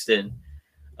Eddie Kingston.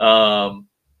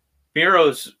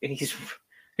 Miro's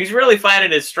he's really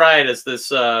finding his stride as this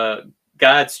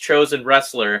God's chosen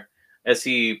wrestler, as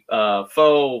he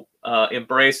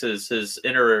embraces his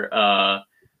inner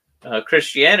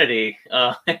Christianity,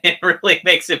 and really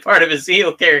makes it part of his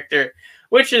heel character,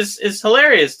 which is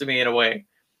hilarious to me in a way.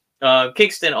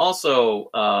 Kingston also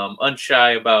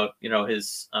unshy about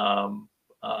his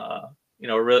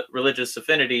religious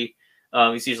affinity.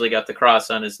 He's usually got the cross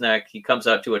on his neck. He comes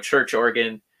out to a church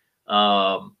organ.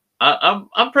 I'm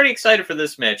pretty excited for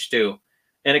this match too.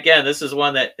 And again, this is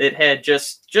one that it had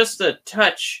just a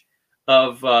touch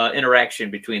of interaction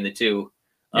between the two.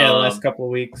 Yeah, the last couple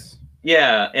of weeks.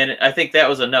 Yeah, and I think that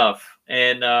was enough.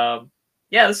 And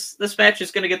yeah, this match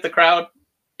is going to get the crowd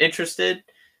interested.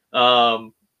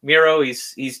 Miro,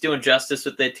 he's doing justice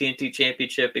with the TNT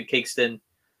Championship in Kingston.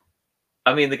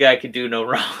 I mean, the guy can do no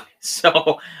wrong.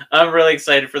 So I'm really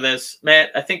excited for this. Matt,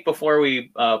 I think before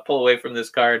we pull away from this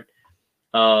card,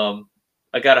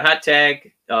 I got a hot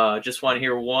tag. Just want to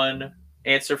hear one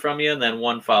answer from you and then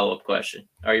one follow-up question.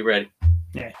 Are you ready?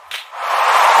 Yeah.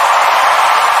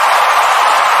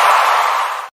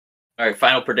 All right,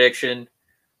 final prediction.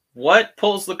 What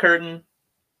pulls the curtain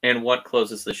and what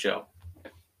closes the show?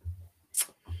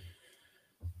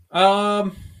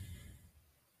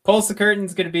 Pulls the curtain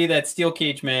is going to be that steel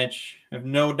cage match. I have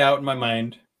no doubt in my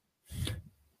mind.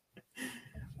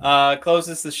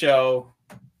 Closes the show.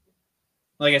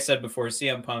 Like I said before,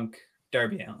 CM Punk,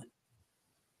 Darby Allin.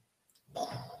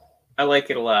 I like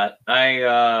it a lot.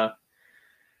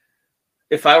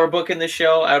 If I were booking the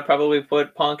show, I would probably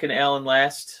put Punk and Allin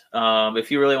last.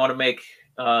 If you really want to make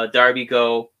Darby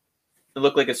go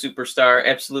look like a superstar,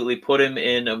 absolutely put him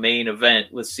in a main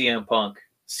event with CM Punk.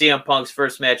 CM Punk's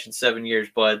first match in 7 years,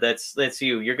 bud. That's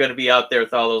you. You're going to be out there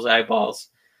with all those eyeballs.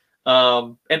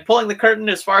 And pulling the curtain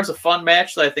as far as a fun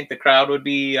match that I think the crowd would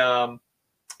be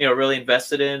really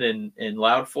invested in and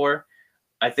loud for.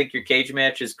 I think your cage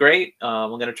match is great. I'm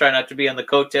going to try not to be on the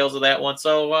coattails of that one.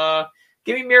 So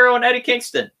give me Miro and Eddie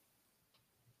Kingston.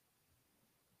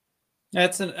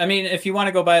 If you want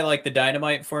to go by like the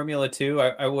Dynamite formula too,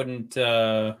 I wouldn't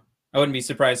be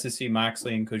surprised to see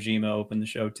Moxley and Kojima open the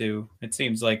show too. It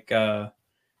seems like a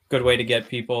good way to get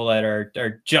people that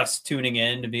are just tuning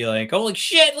in to be like, holy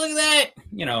shit, look at that.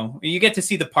 You get to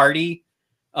see the party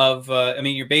of,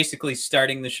 you're basically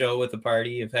starting the show with a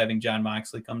party of having Jon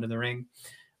Moxley come to the ring.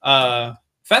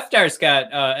 Fethdar's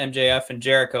got MJF and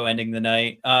Jericho ending the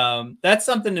night. That's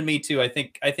something to me too. I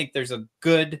think there's a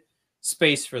good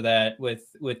space for that with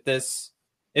this.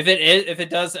 If it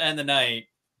does end the night,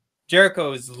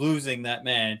 Jericho is losing that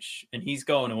match and he's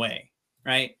going away,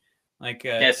 right? Like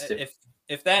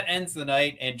if that ends the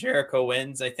night and Jericho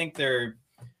wins, I think they're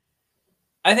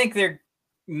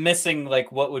missing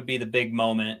like what would be the big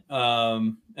moment.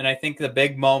 And I think the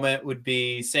big moment would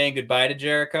be saying goodbye to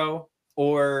Jericho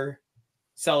or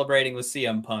celebrating with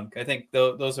CM Punk. I think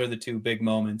those are the two big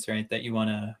moments, right? That you want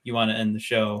to end the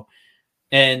show.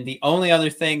 And the only other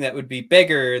thing that would be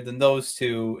bigger than those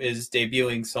two is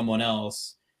debuting someone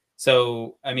else.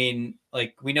 So,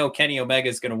 we know Kenny Omega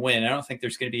is going to win. I don't think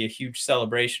there's going to be a huge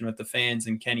celebration with the fans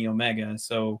and Kenny Omega.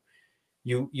 So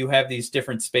you have these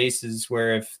different spaces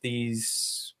where if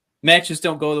these matches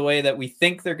don't go the way that we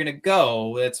think they're going to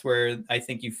go, that's where I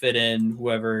think you fit in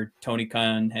whoever Tony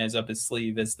Khan has up his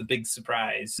sleeve as the big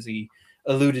surprise, as he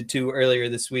alluded to earlier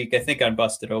this week, I think on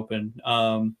Busted Open.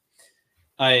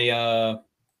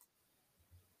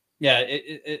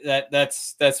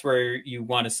 That's where you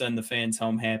want to send the fans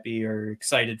home happy or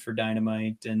excited for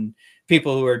Dynamite, and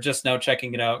people who are just now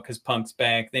checking it out because Punk's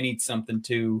back, they need something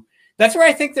too. That's where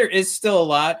I think there is still a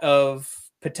lot of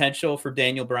potential for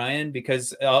Daniel Bryan,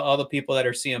 because all the people that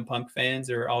are CM Punk fans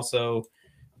are also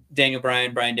Daniel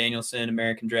Bryan, Bryan Danielson,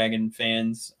 American Dragon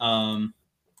fans.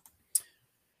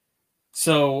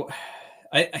 So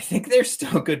I think there's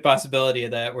still a good possibility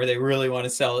of that, where they really want to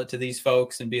sell it to these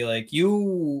folks and be like,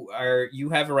 you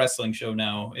have a wrestling show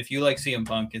now. If you like CM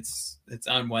Punk, it's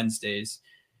on Wednesdays.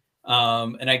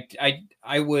 And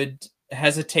I would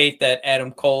hesitate that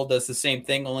Adam Cole does the same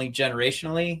thing, only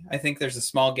generationally. I think there's a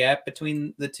small gap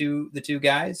between the two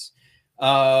guys.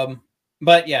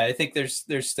 But yeah, I think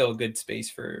there's still a good space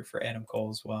for Adam Cole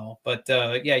as well. But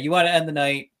yeah, you want to end the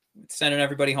night sending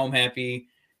everybody home happy.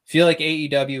 Feel like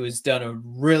AEW has done a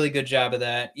really good job of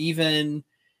that. Even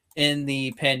in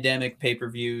the pandemic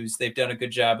pay-per-views, they've done a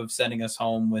good job of sending us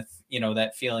home with,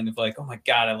 that feeling of like, oh my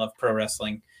God, I love pro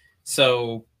wrestling.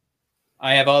 So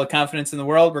I have all the confidence in the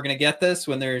world we're going to get this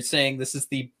when they're saying this is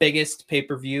the biggest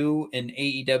pay-per-view in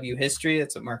AEW history.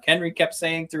 That's what Mark Henry kept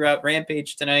saying throughout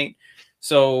Rampage tonight.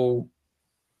 So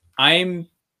I'm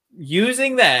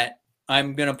using that.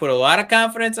 I'm going to put a lot of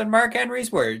confidence on Mark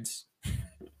Henry's words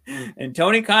and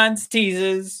Tony Khan's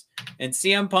teases and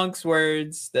CM Punk's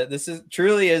words that this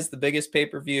truly is the biggest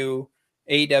pay-per-view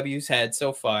AEW's had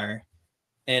so far.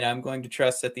 And I'm going to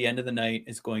trust that the end of the night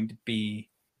is going to be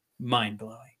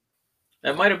mind-blowing.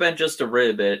 That might have been just a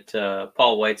rib at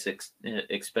Paul White's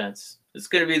expense. It's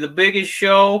going to be the biggest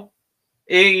show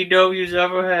AEW's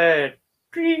ever had.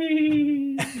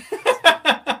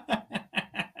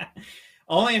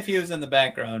 Only if he was in the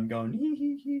background going. Hee,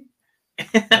 hee, hee.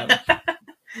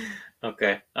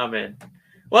 Okay, I'm in.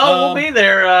 Well, we'll be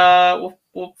there.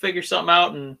 We'll figure something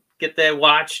out and get that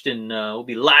watched, and we'll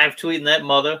be live tweeting that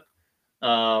mother.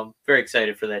 Very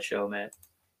excited for that show, Matt.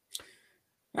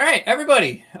 All right,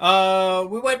 everybody.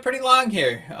 We went pretty long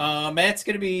here. Matt's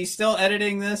going to be still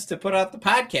editing this to put out the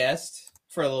podcast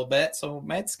for a little bit, so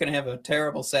Matt's going to have a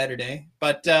terrible Saturday.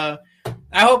 But I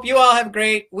hope you all have a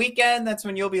great weekend. That's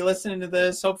when you'll be listening to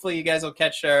this. Hopefully, you guys will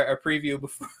catch our preview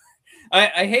before.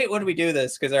 I hate when we do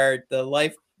this because the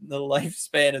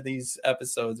lifespan of these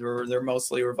episodes, where they're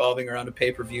mostly revolving around a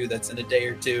pay-per-view that's in a day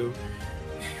or two.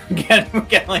 We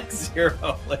get like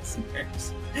 0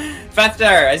 listeners.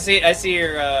 Fatstar, I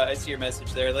see your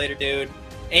message there. Later, dude.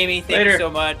 Amy, thank you so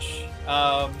much.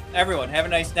 Everyone, have a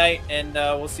nice night, and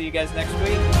we'll see you guys next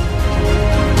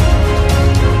week.